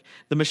real quick.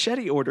 The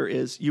machete order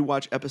is you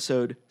watch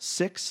episode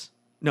 6.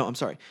 No, I'm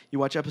sorry. You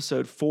watch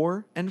episode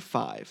 4 and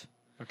 5.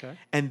 Okay.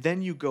 And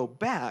then you go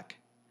back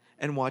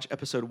and watch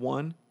episode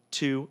 1,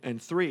 2,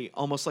 and 3,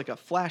 almost like a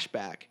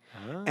flashback.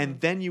 Ah. And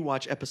then you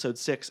watch episode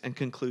 6 and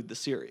conclude the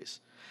series.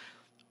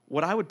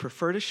 What I would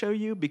prefer to show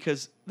you,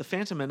 because The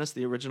Phantom Menace,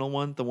 the original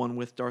one, the one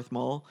with Darth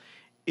Maul,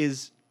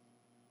 is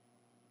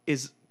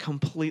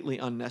completely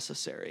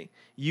unnecessary.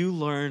 You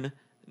learn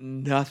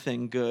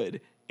nothing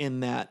good in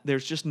that.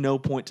 There's just no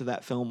point to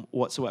that film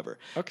whatsoever.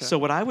 Okay. So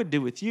what I would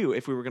do with you,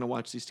 if we were going to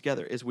watch these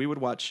together, is we would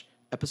watch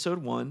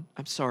episode 1.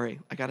 I'm sorry,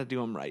 I got to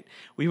do them right.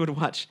 We would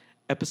watch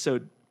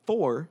episode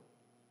 4,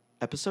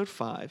 episode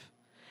 5,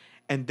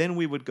 and then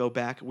we would go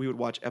back. We would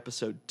watch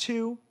episode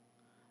 2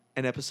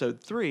 and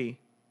episode 3,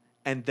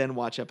 and then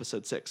watch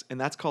episode 6. And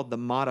that's called the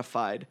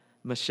modified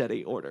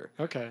machete order.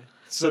 Okay.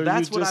 So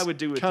that's what I would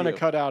do with you. Kind of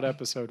cut out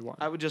episode 1.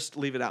 I would just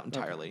leave it out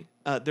entirely.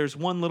 Okay. There's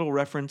one little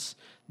reference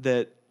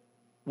that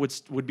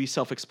would be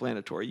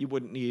self-explanatory. You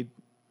wouldn't need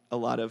a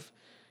lot of...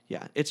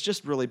 Yeah, it's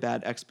just really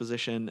bad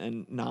exposition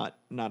and not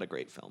a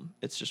great film.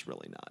 It's just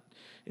really not.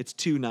 It's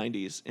too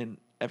 90s in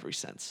every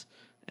sense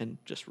and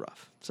just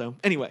rough. So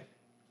anyway...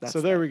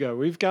 There we go.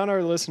 We've got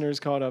our listeners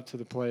caught up to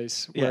the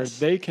place where Yes.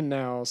 they can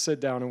now sit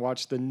down and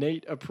watch the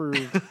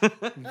Nate-approved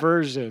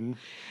version.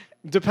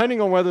 Depending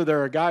on whether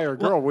they're a guy or a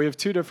girl, we have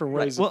 2 different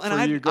ways for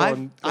you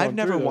going I've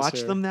never through this watched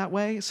here. them that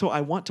way, so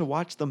I want to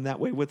watch them that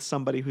way with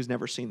somebody who's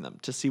never seen them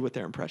to see what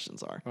their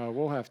impressions are.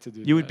 We'll have to do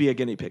that. You would be a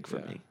guinea pig for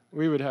me.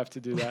 We would have to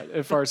do that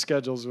if our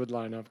schedules would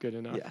line up good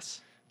enough.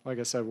 Yes. Like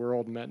I said, we're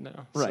old men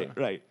now. Right, so.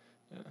 right.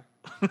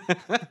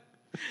 Yeah.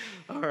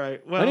 All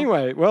right. Well,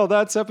 anyway,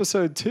 that's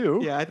episode 2.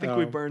 yeah, I think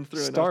we burned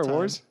through Star enough time.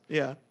 Wars.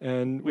 Yeah.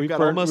 And We've got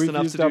burned- almost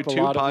enough used to do up a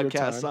 2 lot of your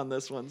podcasts time. on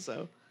this one,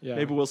 so Yeah.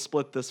 maybe we'll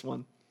split this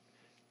one.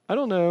 I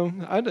don't know.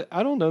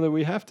 I don't know that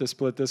we have to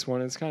split this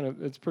one.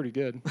 It's pretty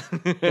good.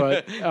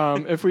 But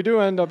if we do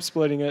end up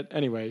splitting it,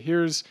 anyway,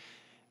 here's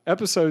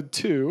episode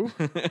 2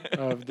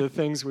 of The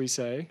Things We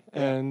Say.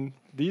 And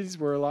these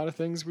were a lot of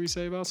things we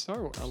say about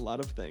Star Wars. A lot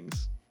of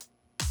things.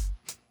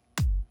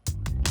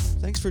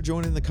 Thanks for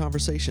joining the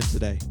conversation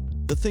today.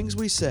 The Things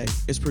We Say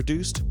is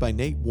produced by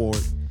Nate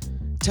Ward.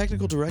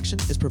 Technical direction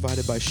is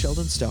provided by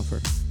Sheldon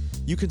Stauffer.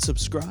 You can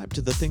subscribe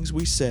to The Things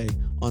We Say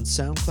on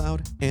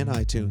SoundCloud and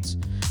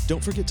iTunes.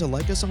 Don't forget to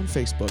like us on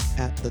Facebook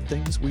at The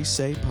Things We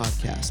Say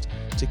Podcast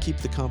to keep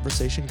the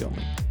conversation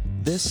going.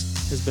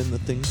 This has been The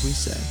Things We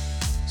Say.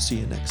 See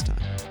you next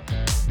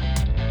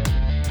time.